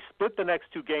with me? They split the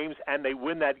next two games, and they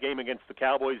win that game against the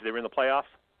Cowboys. They're in the playoffs.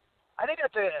 I think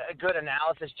that's a good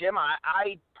analysis, Jim.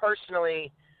 I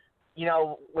personally,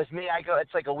 with me,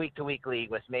 it's like a week-to-week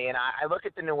league with me, and I look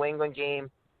at the New England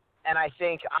game, and I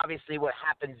think obviously what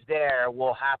happens there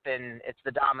will happen. It's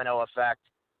the domino effect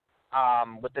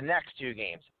with the next two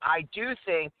games. I do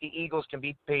think the Eagles can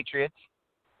beat the Patriots,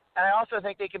 and I also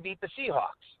think they can beat the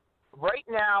Seahawks. Right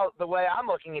now, the way I'm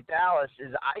looking at Dallas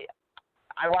is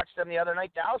I watched them the other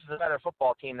night. Dallas is a better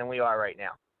football team than we are right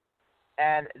now.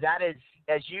 And that is,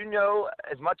 as you know,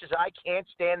 as much as I can't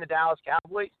stand the Dallas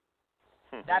Cowboys,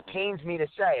 that pains me to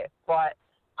say it. But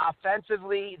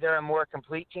offensively, they're a more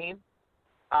complete team.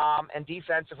 And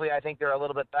defensively, I think they're a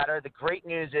little bit better. The great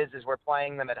news is we're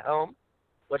playing them at home,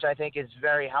 which I think is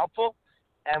very helpful.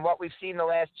 And what we've seen the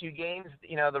last two games,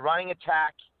 the running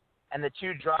attack and the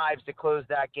two drives to close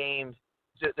that game,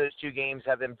 those two games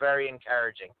have been very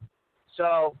encouraging.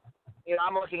 So,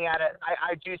 I'm looking at it.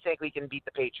 I do think we can beat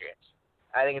the Patriots.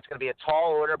 I think it's going to be a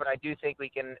tall order, but I do think we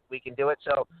can do it.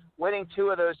 So winning two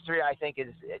of those three, I think,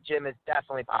 Jim, is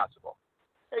definitely possible.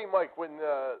 Hey, Mike, when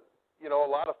a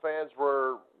lot of fans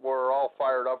were all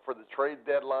fired up for the trade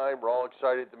deadline, we're all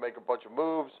excited to make a bunch of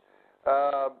moves.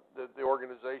 The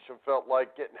organization felt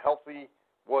like getting healthy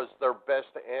was their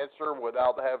best answer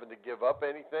without having to give up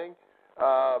anything.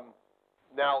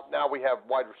 Now we have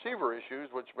wide receiver issues,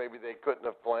 which maybe they couldn't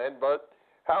have planned. But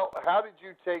how did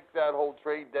you take that whole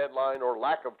trade deadline or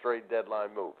lack of trade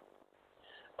deadline move?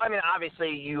 I mean, obviously,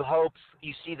 you hope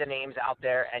you see the names out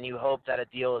there, and you hope that a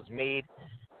deal is made.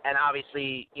 And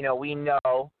obviously, we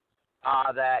know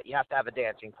that you have to have a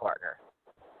dancing partner.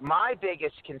 My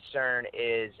biggest concern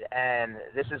is, and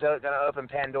this is going to open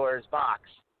Pandora's box,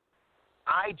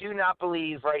 I do not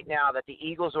believe right now that the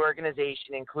Eagles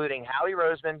organization, including Howie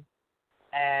Roseman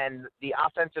and the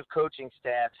offensive coaching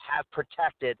staff, have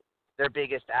protected their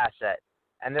biggest asset.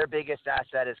 And their biggest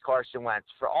asset is Carson Wentz.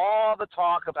 For all the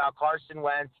talk about Carson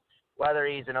Wentz, whether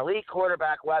he's an elite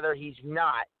quarterback, whether he's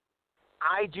not,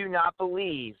 I do not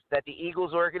believe that the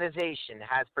Eagles organization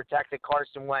has protected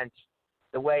Carson Wentz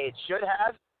the way it should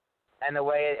have and the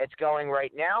way it's going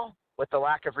right now with the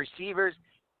lack of receivers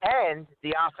and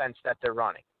the offense that they're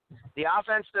running. The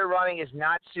offense they're running is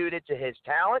not suited to his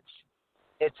talents.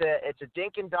 It's a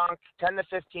dink and dunk, 10 to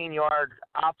 15-yard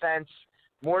offense,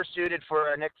 more suited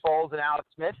for Nick Foles and Alex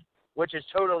Smith, which is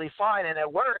totally fine, and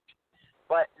it worked.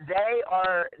 But they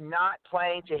are not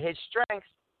playing to his strengths,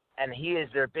 and he is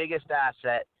their biggest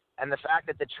asset. And the fact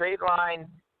that the trade line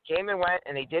came and went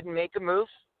and he didn't make a move,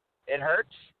 it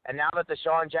hurts. And now that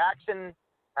Deshaun Jackson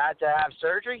had to have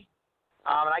surgery,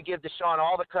 and I give Deshaun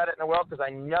all the credit in the world because I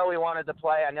know he wanted to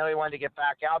play. I know he wanted to get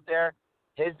back out there.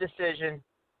 His decision.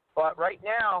 But right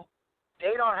now,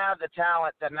 they don't have the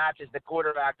talent that matches the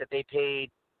quarterback that they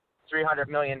paid $300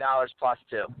 million plus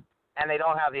to. And they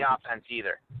don't have the offense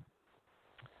either.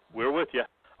 We're with you.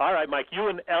 All right, Mike, you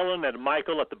and Ellen and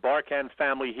Michael at the Barkann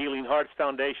Family Healing Hearts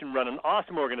Foundation run an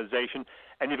awesome organization,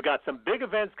 and you've got some big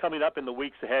events coming up in the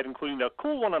weeks ahead, including a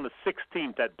cool one on the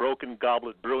 16th at Broken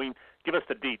Goblet Brewing. Give us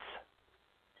the deets.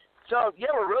 So, yeah,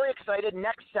 we're really excited.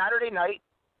 Next Saturday night,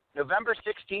 November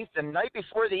 16th, the night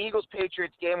before the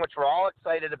Eagles-Patriots game, which we're all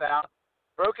excited about,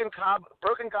 Broken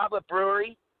Goblet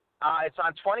Brewery. It's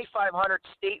on 2500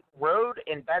 State Road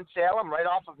in Bensalem, right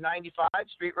off of 95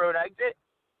 Street Road exit.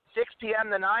 6 p.m.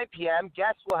 to 9 p.m.,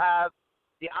 guests will have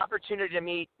the opportunity to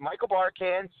meet Michael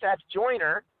Barkann, Seth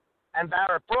Joyner, and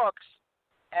Barrett Brooks.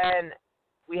 And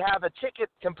we have a ticket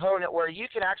component where you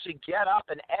can actually get up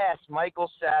and ask Michael,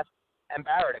 Seth, and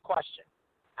Barrett a question.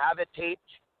 Have it taped,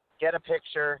 get a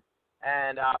picture,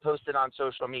 and post it on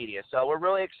social media. So we're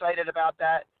really excited about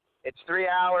that. It's 3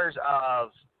 hours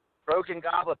of Broken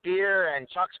Goblet beer and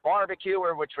Chuck's barbecue,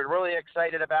 which we're really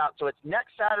excited about. So it's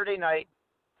next Saturday night,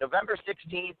 November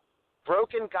 16th,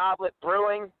 Broken Goblet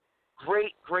Brewing,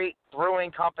 great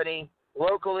brewing company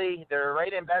locally. They're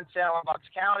right in Bensalem, Bucks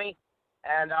County,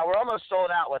 and we're almost sold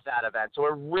out with that event. So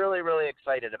we're really, really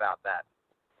excited about that.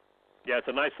 Yeah, it's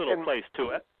a nice little place,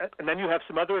 too. And then you have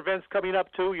some other events coming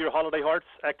up, too, your Holiday Hearts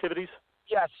activities?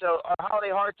 Yeah, so our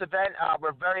Holiday Hearts event,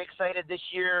 we're very excited this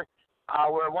year.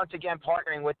 We're once again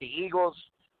partnering with the Eagles.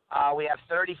 We have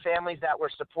 30 families that we're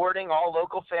supporting, all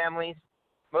local families,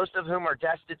 most of whom are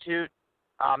destitute.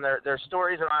 Their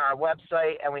stories are on our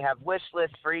website, and we have wish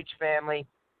lists for each family.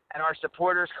 And our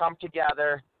supporters come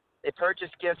together. They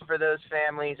purchase gifts for those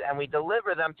families, and we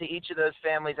deliver them to each of those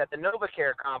families at the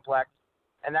NovaCare Complex,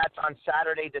 and that's on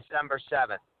Saturday, December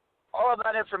 7th. All of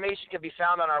that information can be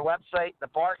found on our website,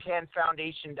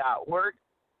 thebarkannfoundation.org.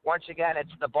 Once again,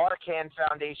 it's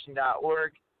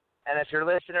thebarkannfoundation.org. And if your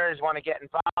listeners want to get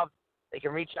involved, they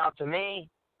can reach out to me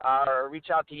or reach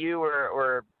out to you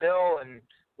or Bill, and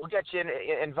we'll get you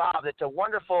involved. It's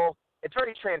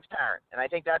very transparent, and I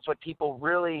think that's what people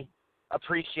really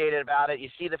appreciated about it. You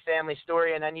see the family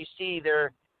story, and then you see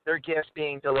their gifts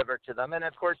being delivered to them. And,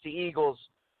 of course, the Eagles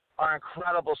are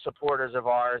incredible supporters of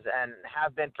ours and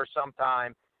have been for some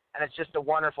time, and it's just a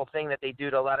wonderful thing that they do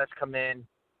to let us come in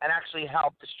and actually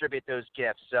help distribute those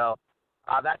gifts. So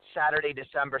that's Saturday,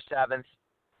 December 7th.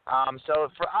 So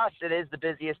for us, it is the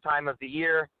busiest time of the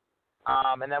year.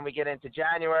 And then we get into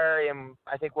January, and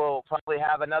I think we'll probably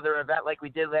have another event like we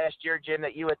did last year, Jim,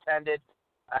 that you attended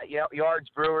at Yards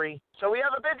Brewery. So we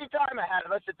have a busy time ahead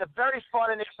of us. It's a very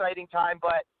fun and exciting time,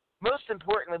 but most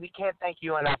importantly, we can't thank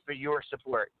you enough for your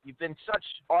support. You've been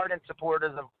such ardent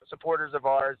supporters of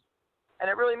ours, and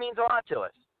it really means a lot to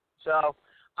us. So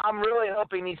I'm really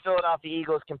hoping these Philadelphia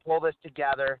Eagles can pull this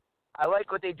together. I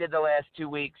like what they did the last 2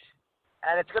 weeks,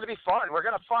 and it's going to be fun. We're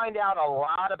going to find out a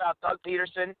lot about Doug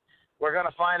Peterson. We're going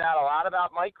to find out a lot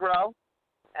about Mike Rowe,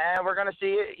 and we're going to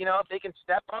see, if they can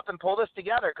step up and pull this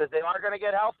together, because they are going to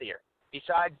get healthier,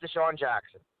 besides Deshaun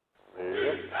Jackson.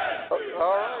 Yeah.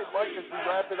 All right, Mike, as we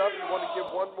wrap it up, you want to give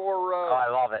one more I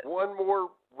love it. One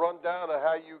more rundown of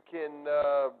how you can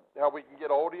how we can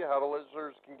get a hold of you, how the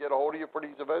listeners can get a hold of you for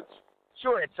these events?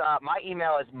 Sure. It's my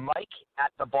email is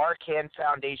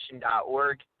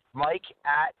mike@thebarkannfoundation.org. Mike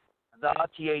at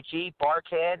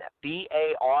Barkann,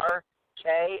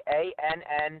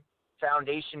 BARKANN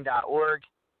foundation.org.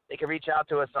 They can reach out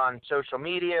to us on social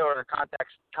media or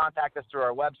contact us through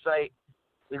our website.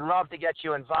 We'd love to get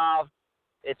you involved.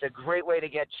 It's a great way to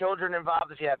get children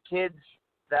involved if you have kids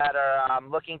that are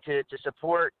looking to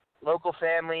support local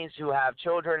families who have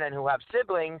children and who have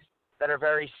siblings that are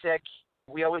very sick.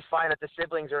 We always find that the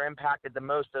siblings are impacted the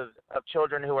most of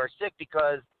children who are sick,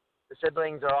 because the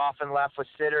siblings are often left with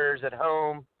sitters at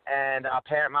home, and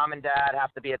mom and dad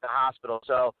have to be at the hospital.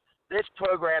 So this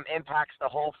program impacts the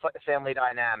whole family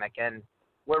dynamic, and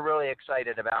we're really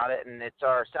excited about it, and it's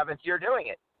our 7th year doing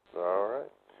it. All right.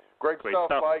 Great stuff,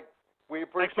 Mike. We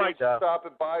appreciate you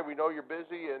stopping by. We know you're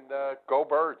busy, and go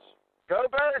Birds. Go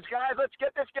Birds, guys. Let's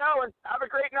get this going. Have a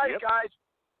great night, guys.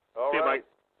 All right.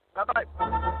 Bye-bye.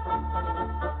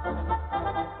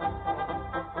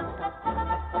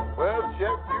 Well,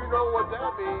 Chet, you know what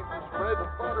that means. It's bread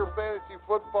and butter fantasy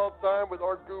football time with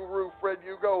our guru, Fred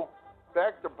Hugo.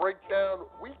 Back to break down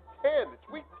Week 10. It's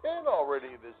Week 10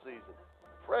 already this season.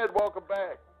 Fred, welcome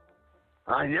back.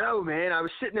 I know, man. I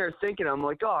was sitting there thinking, I'm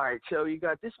like, all right, so you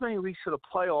got this many weeks for the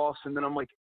playoffs, and then I'm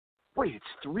like, wait, it's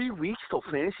 3 weeks till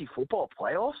fantasy football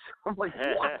playoffs? I'm like,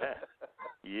 what?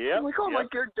 Yeah. I'm like,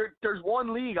 like there's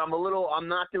one league I'm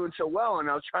not doing so well, and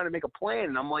I was trying to make a plan,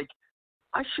 and I'm like,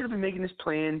 I should have been making this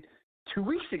plan 2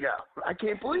 weeks ago. I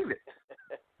can't believe it.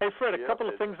 Hey, Fred, a couple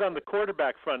of things on the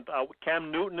quarterback front.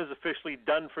 Cam Newton is officially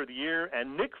done for the year,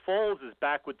 and Nick Foles is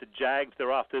back with the Jags.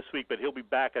 They're off this week, but he'll be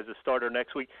back as a starter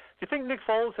next week. Do you think Nick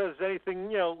Foles has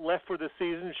anything, left for this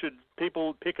season? Should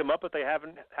people pick him up if they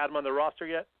haven't had him on the roster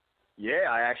yet? Yeah,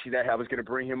 I was going to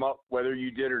bring him up whether you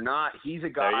did or not. He's a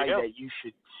guy that you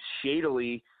should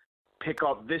shadily pick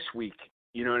up this week,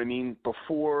 you know what I mean,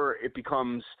 before it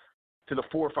becomes to the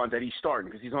forefront that he's starting,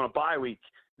 because he's on a bye week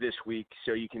this week,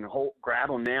 so you can grab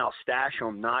him now, stash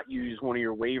him, not use one of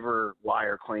your waiver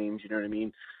wire claims, you know what I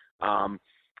mean?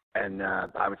 And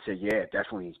I would say,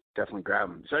 definitely grab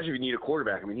him, especially if you need a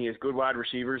quarterback. I mean, he has good wide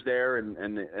receivers there, and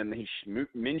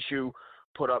Minshew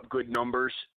put up good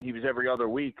numbers. He was every other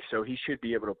week, so he should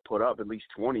be able to put up at least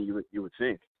 20, you would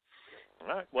think. All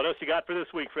right. What else you got for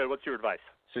this week, Fred? What's your advice?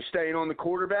 So staying on the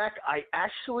quarterback, I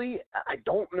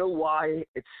don't know why.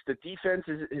 It's the defense,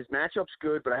 his matchup's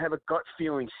good, but I have a gut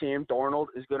feeling Sam Darnold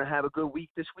is going to have a good week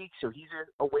this week, so he's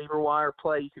a waiver wire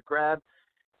play you could grab.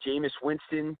 Jameis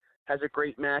Winston has a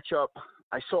great matchup.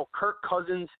 I saw Kirk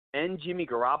Cousins and Jimmy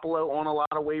Garoppolo on a lot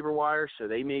of waiver wires, so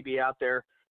they may be out there.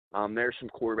 There's some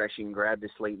quarterbacks you can grab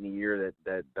this late in the year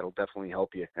that'll definitely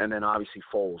help you. And then obviously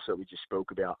Foles that we just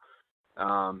spoke about.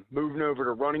 Moving over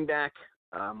to running back,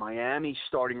 Miami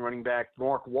starting running back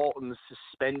Mark Walton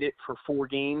suspended for 4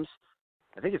 games.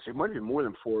 I think it might have been more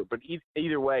than 4, but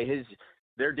either way,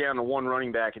 they're down to 1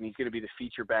 running back, and he's going to be the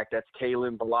feature back. That's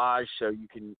Kalen Ballage, so you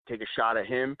can take a shot at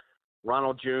him.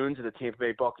 Ronald Jones of the Tampa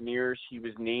Bay Buccaneers, he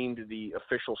was named the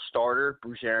official starter.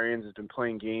 Bruce Arians has been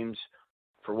playing games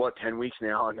for 10 weeks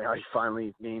now, and now he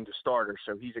finally named a starter.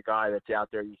 So he's a guy that's out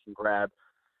there you can grab.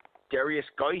 Darius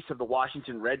Geis of the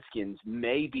Washington Redskins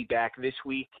may be back this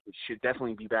week. It should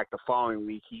definitely be back the following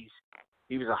week.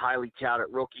 He was a highly touted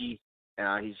rookie.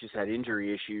 He's just had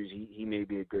injury issues. He may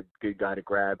be a good guy to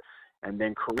grab. And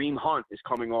then Kareem Hunt is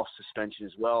coming off suspension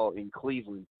as well in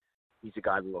Cleveland. he's a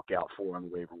guy to look out for on the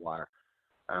waiver wire.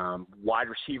 Wide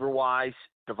receiver-wise,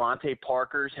 Devontae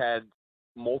Parker's had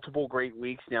multiple great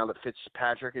weeks now that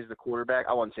Fitzpatrick is the quarterback.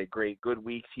 I wouldn't say great, good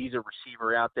weeks. He's a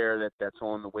receiver out there that's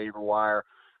on the waiver wire.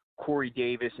 Corey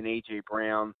Davis and A.J.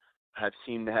 Brown have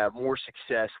seemed to have more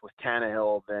success with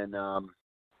Tannehill than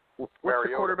what's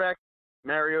the quarterback?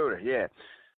 Mariota, yeah.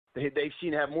 They've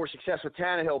seen to have more success with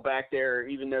Tannehill back there,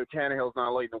 even though Tannehill's not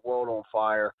lighting the world on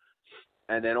fire.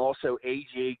 And then also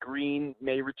A.J. Green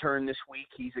may return this week.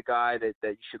 He's a guy that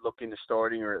you should look into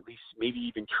starting, or at least maybe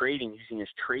even trading, using as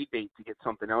trade bait to get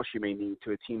something else you may need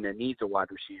to a team that needs a wide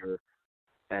receiver.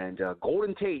 And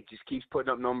Golden Tate just keeps putting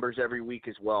up numbers every week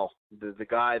as well. The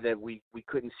guy that we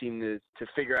couldn't seem to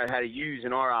figure out how to use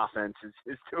in our offense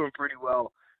is doing pretty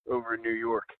well over in New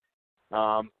York.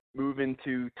 Moving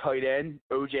to tight end,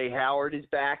 O.J. Howard is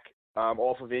back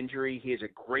off of injury. He has a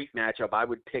great matchup. I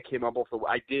would pick him up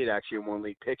I did actually in one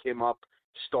league pick him up,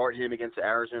 start him against the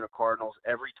Arizona Cardinals.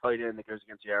 Every tight end that goes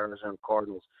against the Arizona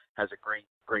Cardinals has a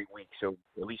great week. So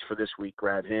at least for this week,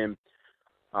 grab him.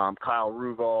 Kyle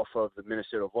Rudolph of the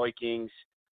Minnesota Vikings.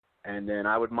 And then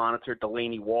I would monitor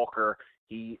Delaney Walker.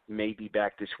 He may be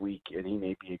back this week, and he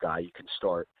may be a guy you can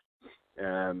start.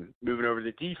 Moving over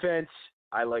to defense,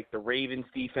 I like the Ravens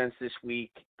defense this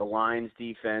week, the Lions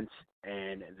defense,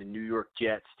 and the New York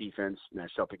Jets defense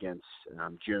matched up against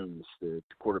Jones, the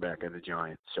quarterback of the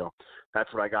Giants. So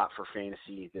that's what I got for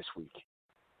fantasy this week.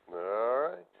 All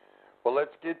right. Well,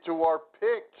 let's get to our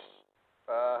picks.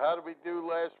 How did we do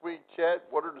last week, Chet?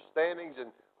 What are the standings,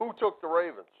 and who took the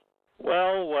Ravens?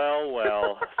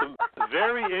 Well. Some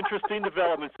very interesting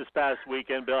developments this past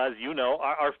weekend, Bill. As you know,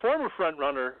 our former front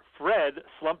runner, Fred,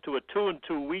 slumped to a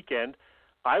 2-2 weekend.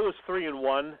 I was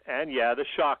 3-1, and yeah, the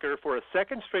shocker, for a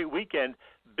second straight weekend,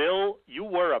 Bill, you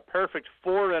were a perfect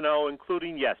 4-0,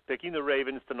 including, yes, picking the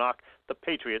Ravens to knock the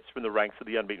Patriots from the ranks of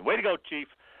the unbeaten. Way to go, Chief.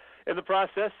 In the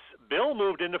process, Bill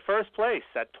moved into first place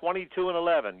at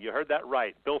 22-11. You heard that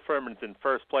right. Bill Furman's in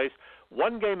first place,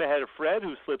 1 game ahead of Fred,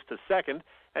 who slips to second,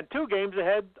 and 2 games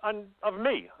ahead of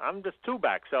me. I'm just 2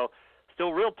 back, so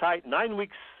still real tight. 9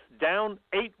 weeks down,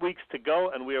 8 weeks to go,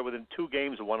 and we are within 2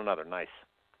 games of one another. Nice.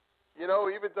 You know,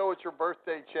 even though it's your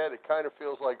birthday, Chet, it kind of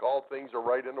feels like all things are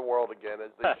right in the world again,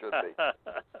 as they should be.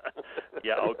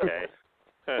 Yeah, okay.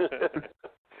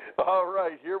 All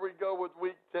right, here we go with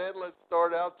Week 10. Let's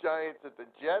start out Giants at the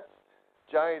Jets.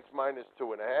 Giants minus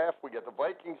 2.5. We got the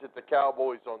Vikings at the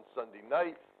Cowboys on Sunday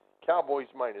night. Cowboys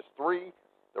minus 3.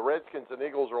 The Redskins and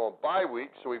Eagles are on bye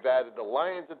week, so we've added the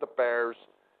Lions at the Bears.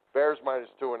 Bears minus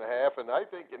 2.5. And I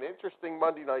think an interesting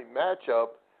Monday night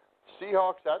matchup,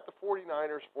 Seahawks at the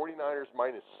 49ers, 49ers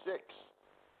minus 6.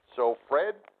 So,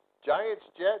 Fred, Giants,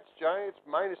 Jets, Giants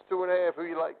minus 2.5. Who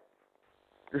you like?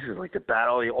 This is like the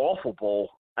Battle of the Awful Bowl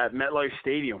at MetLife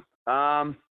Stadium.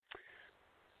 I'm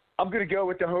going to go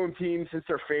with the home team since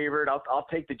they're favored. I'll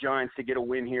take the Giants to get a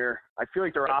win here. I feel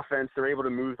like their offense, they're able to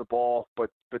move the ball, but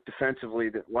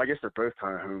defensively, I guess they're both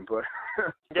kind of home. But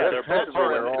yeah, they're both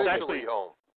officially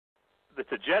home.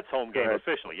 It's a Jets home game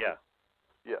officially, yeah.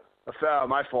 Yeah.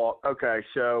 My fault. Okay,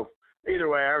 so either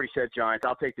way, I already said Giants.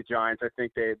 I'll take the Giants. I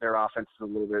think their offense is a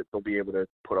little bit, they'll be able to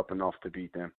put up enough to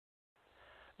beat them.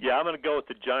 Yeah, I'm going to go with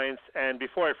the Giants. And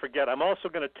before I forget, I'm also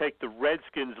going to take the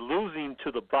Redskins losing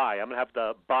to the bye. I'm going to have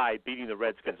the bye beating the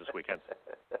Redskins this weekend.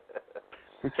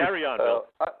 Carry on, Bill.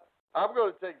 I'm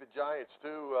going to take the Giants,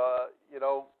 too.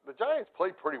 The Giants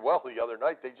played pretty well the other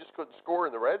night. They just couldn't score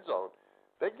in the red zone.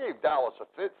 They gave Dallas a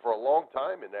fit for a long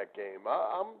time in that game.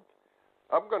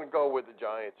 I'm going to go with the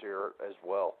Giants here as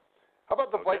well. How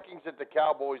about the Vikings at the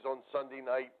Cowboys on Sunday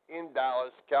night in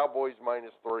Dallas? Cowboys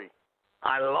minus 3.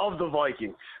 I love the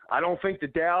Vikings. I don't think the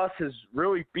Dallas has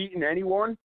really beaten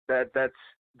anyone that's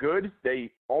good.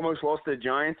 They almost lost to the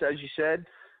Giants, as you said.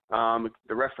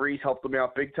 The referees helped them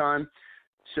out big time.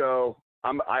 So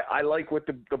I like what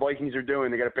the Vikings are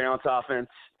doing. They got a balanced offense.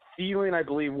 Thielen, I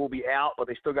believe, will be out, but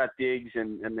they still got Diggs,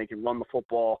 and they can run the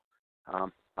football.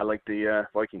 I like the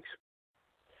Vikings.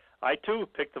 I, too,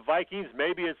 picked the Vikings.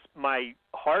 Maybe it's my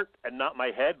heart and not my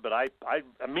head, but I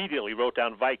immediately wrote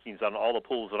down Vikings on all the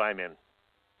pools that I'm in.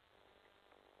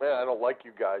 Man, I don't like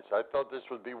you guys. I thought this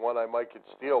would be one I might could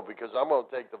steal because I'm going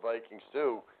to take the Vikings,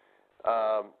 too.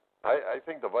 I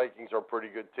think the Vikings are a pretty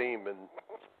good team, and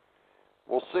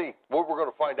we'll see. We're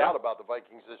going to find out about the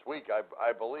Vikings this week,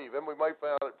 I believe, and we might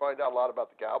find out a lot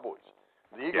about the Cowboys.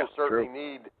 The Eagles certainly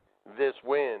need this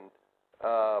win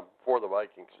for the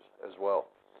Vikings as well.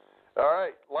 All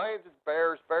right, Lions at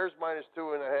Bears. Bears minus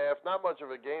 2.5. Not much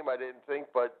of a game, I didn't think,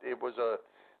 but it was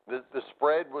the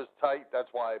spread was tight. That's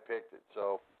why I picked it.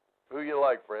 So, who you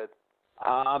like, Fred?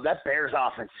 That Bears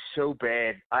offense is so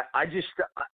bad.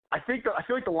 I feel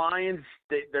like the Lions,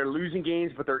 they're losing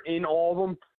games, but they're in all of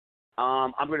them.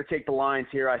 I'm going to take the Lions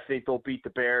here. I think they'll beat the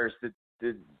Bears.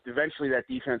 Eventually that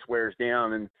defense wears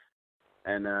down,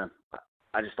 and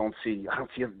I just don't see.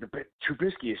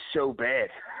 Trubisky is so bad.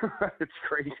 It's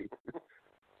crazy.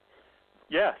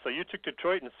 Yeah, so you took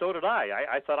Detroit, and so did I.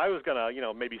 I thought I was going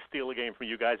to, maybe steal a game from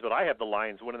you guys, but I have the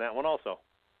Lions winning that one also.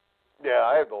 Yeah,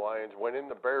 I have the Lions winning.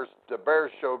 The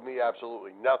Bears showed me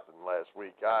absolutely nothing last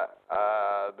week,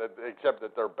 except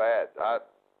that they're bad.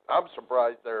 I'm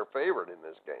surprised they're a favorite in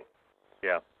this game.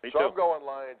 Yeah, me too. So I'm going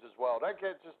Lions as well. That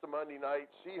gets us to Monday night.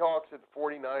 Seahawks at the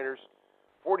 49ers.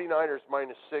 49ers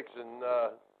 -6, and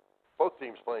both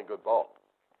teams playing good ball.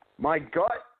 My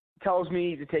gut tells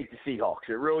me to take the Seahawks.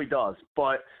 It really does.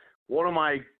 But one of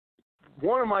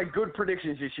my good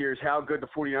predictions this year is how good the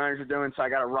 49ers are doing, so I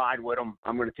got to ride with them.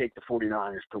 I'm going to take the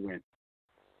 49ers to win.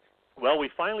 Well, we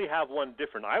finally have one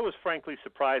different. I was frankly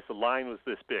surprised the line was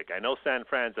this big. I know San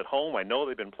Fran's at home. I know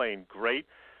they've been playing great,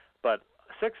 but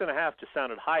 6.5 just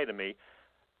sounded high to me.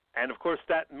 And, of course,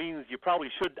 that means you probably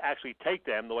should actually take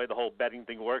them, the way the whole betting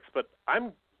thing works. But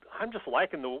I'm just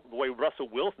liking the way Russell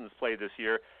Wilson's played this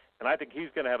year, and I think he's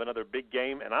going to have another big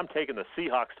game, and I'm taking the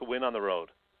Seahawks to win on the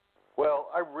road. Well,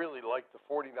 I really like the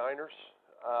 49ers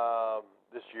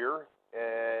this year,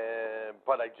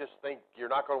 but I just think you're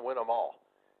not going to win them all.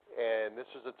 And this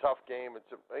is a tough game.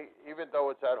 Even though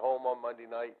it's at home on Monday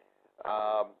night,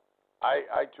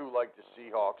 I too like the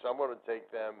Seahawks. I'm going to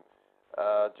take them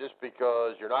just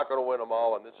because you're not going to win them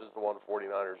all, and this is the one the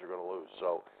 49ers are going to lose.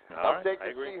 So I'm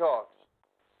taking the Seahawks.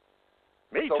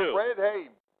 Me so, too. Fred, hey,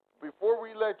 before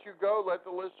we let you go, let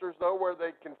the listeners know where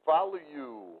they can follow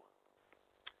you.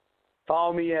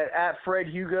 Follow me at Fred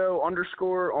Hugo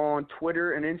 _ on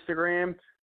Twitter and Instagram,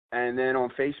 and then on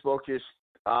Facebook, just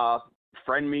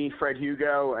friend me, Fred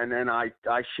Hugo, and then I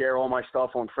share all my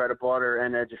stuff on Fred Butter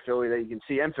and Edge of Philly that you can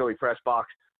see, and Philly Pressbox.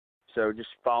 So just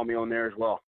follow me on there as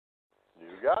well.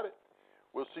 You got it.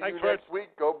 We'll see Thanks, you next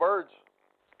week. Go Birds.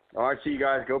 All right, see you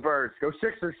guys. Go Birds. Go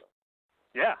Sixers.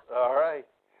 Yeah. All right.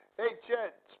 Hey,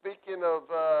 Chet, speaking of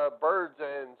Birds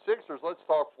and Sixers, let's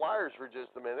talk Flyers for just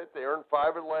a minute. They earned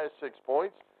 5 of the last 6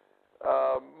 points.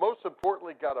 Most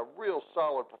importantly, got a real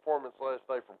solid performance last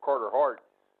night from Carter Hart.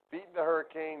 Beating the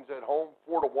Hurricanes at home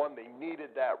 4-1. They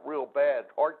needed that real bad.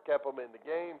 Hart kept them in the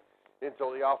game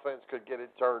until the offense could get it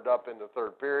turned up in the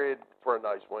third period for a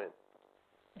nice win.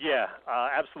 Yeah,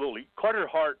 absolutely. Carter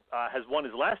Hart has won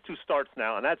his last 2 starts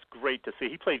now, and that's great to see.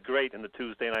 He played great in the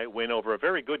Tuesday night win over a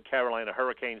very good Carolina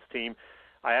Hurricanes team.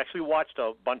 I actually watched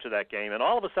a bunch of that game, and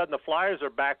all of a sudden the Flyers are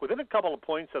back within a couple of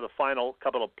points of the final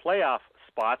couple of playoff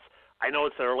spots. I know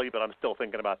it's early, but I'm still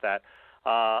thinking about that.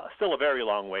 Still a very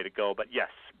long way to go, but yes,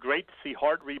 great to see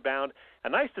Hart rebound,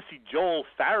 and nice to see Joel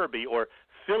Farabee, or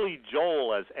Philly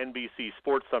Joel, as NBC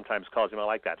Sports sometimes calls him. I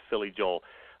like that, Philly Joel.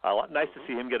 Nice to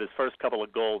see him get his first couple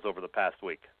of goals over the past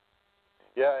week.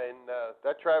 Yeah, and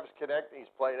that Travis Konechny, he's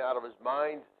playing out of his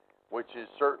mind, which is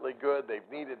certainly good. They've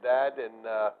needed that, and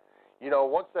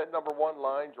once that number 1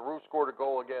 line, Giroux scored a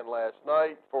goal again last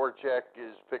night. Voracek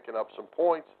is picking up some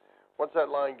points. Once that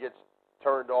line gets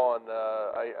turned on,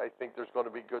 I think there's going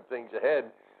to be good things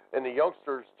ahead. And the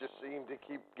youngsters just seem to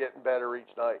keep getting better each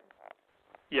night.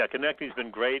 Yeah, Konechny's been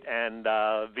great, and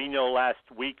Vigneault last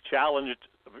week challenged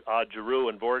Giroux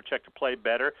and Voracek to play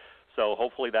better. So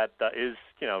hopefully that is,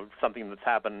 something that's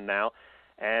happening now.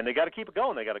 And they got to keep it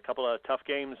going. They got a couple of tough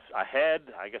games ahead.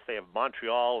 I guess they have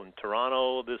Montreal and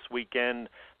Toronto this weekend.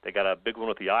 They got a big one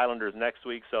with the Islanders next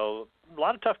week. So a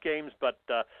lot of tough games, but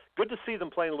good to see them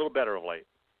playing a little better of late.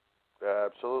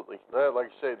 Absolutely.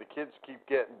 Like I say, the kids keep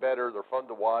getting better. They're fun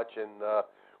to watch. And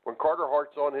when Carter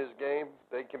Hart's on his game,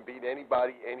 they can beat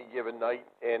anybody any given night,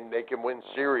 and they can win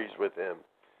series with him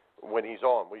when he's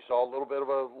on. We saw a little bit of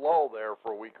a lull there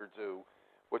for a week or two,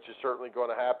 which is certainly going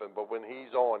to happen. But when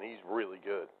he's on, he's really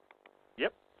good.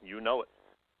 Yep, you know it.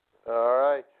 All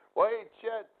right. Well, hey,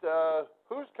 Chet,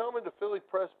 who's coming to Philly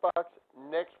Pressbox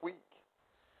next week?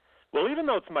 Well, even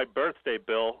though it's my birthday,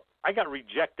 Bill, I got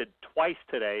rejected twice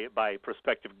today by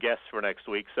prospective guests for next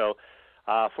week. So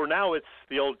for now, it's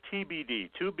the old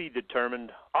TBD, to be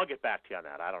determined. I'll get back to you on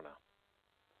that. I don't know.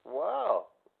 Wow.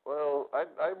 Well,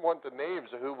 I want the names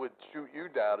of who would shoot you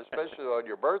down, especially on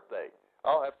your birthday.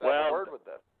 I'll have to have a word with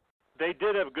them. They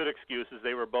did have good excuses.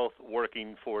 They were both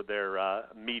working for their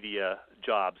media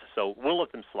jobs, so we'll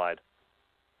let them slide.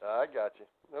 I got you.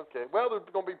 Okay. Well, there's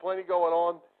going to be plenty going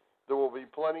on. There will be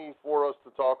plenty for us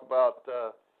to talk about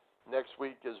next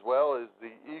week, as well as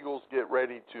the Eagles get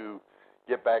ready to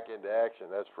get back into action.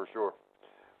 That's for sure.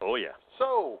 Oh, yeah.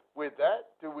 So, with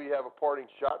that, do we have a parting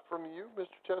shot from you,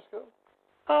 Mr. Chesko?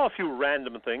 Oh, a few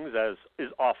random things, as is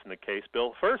often the case,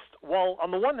 Bill. First, while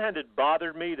on the one hand it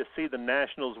bothered me to see the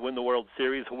Nationals win the World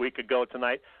Series a week ago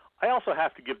tonight, I also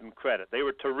have to give them credit. They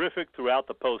were terrific throughout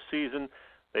the postseason.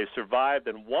 They survived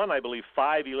and won, I believe,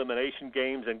 5 elimination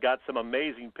games and got some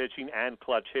amazing pitching and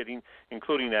clutch hitting,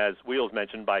 including, as Wheels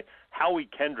mentioned, by Howie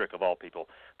Kendrick, of all people.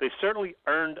 They certainly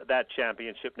earned that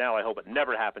championship. Now I hope it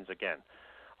never happens again.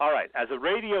 All right, as a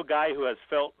radio guy who has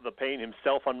felt the pain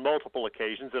himself on multiple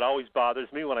occasions, it always bothers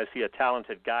me when I see a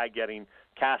talented guy getting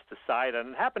cast aside, and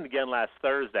it happened again last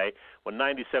Thursday when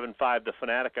 97.5 The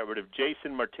Fanatic got rid of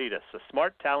Jason Martinez, a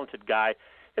smart, talented guy.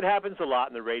 It happens a lot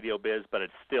in the radio biz, but it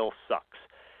still sucks.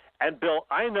 And, Bill,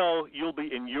 I know you'll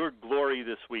be in your glory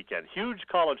this weekend. Huge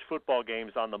college football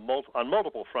games on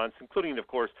multiple fronts, including, of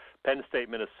course, Penn State,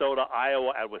 Minnesota,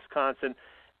 Iowa at Wisconsin,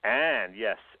 and,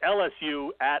 yes,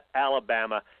 LSU at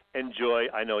Alabama. Enjoy.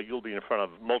 I know you'll be in front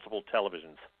of multiple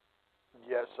televisions.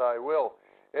 Yes, I will.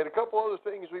 And a couple other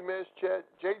things we missed, Chet.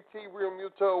 JT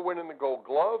Realmuto winning the Gold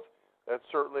Glove. That's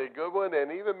certainly a good one.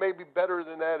 And even maybe better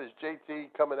than that is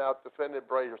JT coming out defending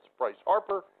Bryce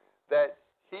Harper, that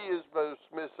he is most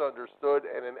misunderstood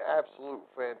and an absolute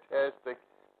fantastic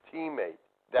teammate.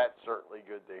 That's certainly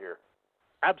good to hear.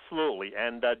 Absolutely.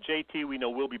 And JT, we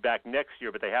know, will be back next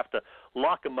year, but they have to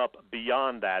lock him up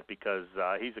beyond that because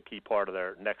he's a key part of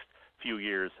their next few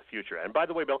years' future. And by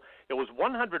the way, Bill, it was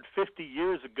 150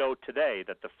 years ago today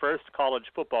that the first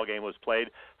college football game was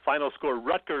played. Final score,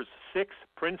 Rutgers 6,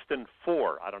 Princeton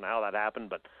 4. I don't know how that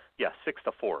happened, but, yeah,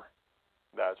 6-4.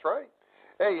 That's right.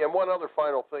 Hey, and one other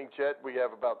final thing, Chet. We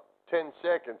have about 10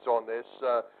 seconds on this.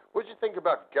 What did you think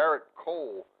about Garrett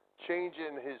Cole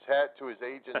changing his hat to his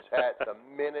agent's hat the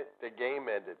minute the game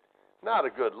ended? Not a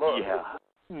good look. Yeah.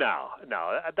 No,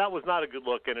 that was not a good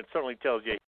look, and it certainly tells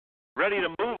you he's ready to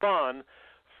move on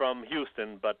from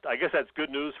Houston. But I guess that's good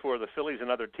news for the Phillies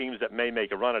and other teams that may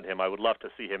make a run at him. I would love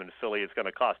to see him in Philly. It's going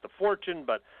to cost a fortune,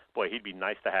 but, boy, he'd be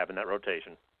nice to have in that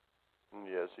rotation.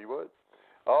 Yes, he would.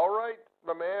 All right,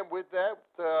 my man, with that,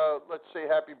 let's say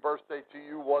happy birthday to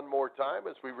you one more time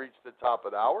as we reach the top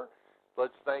of the hour.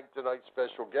 Let's thank tonight's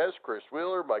special guests, Chris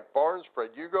Wheeler, Mike Barnes,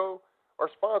 Fred Hugo, our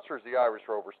sponsors, the Irish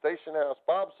Rover Station House,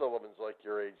 Bob Sullivan's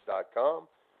LikeYourAge.com,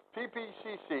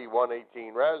 PPCC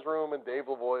 118 Raz Room, and Dave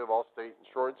Lavoie of Allstate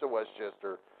Insurance in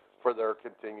Westchester for their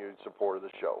continued support of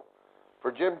the show. For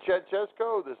Jim, Chet,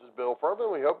 Chesko, this is Bill Furman.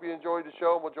 We hope you enjoyed the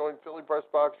show, and we'll join Philly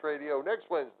Pressbox Radio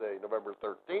next Wednesday, November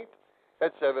 13th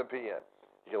at 7 p.m.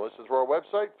 You can listen to our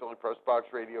website,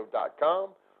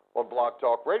 PhillyPressboxRadio.com, on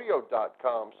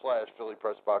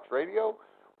blogtalkradio.com/PhillyPressboxRadio,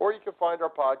 or you can find our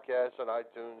podcasts on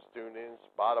iTunes, TuneIn,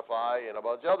 Spotify, and a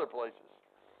bunch of other places.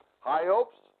 High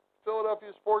hopes,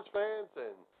 Philadelphia sports fans,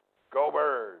 and go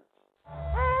Birds!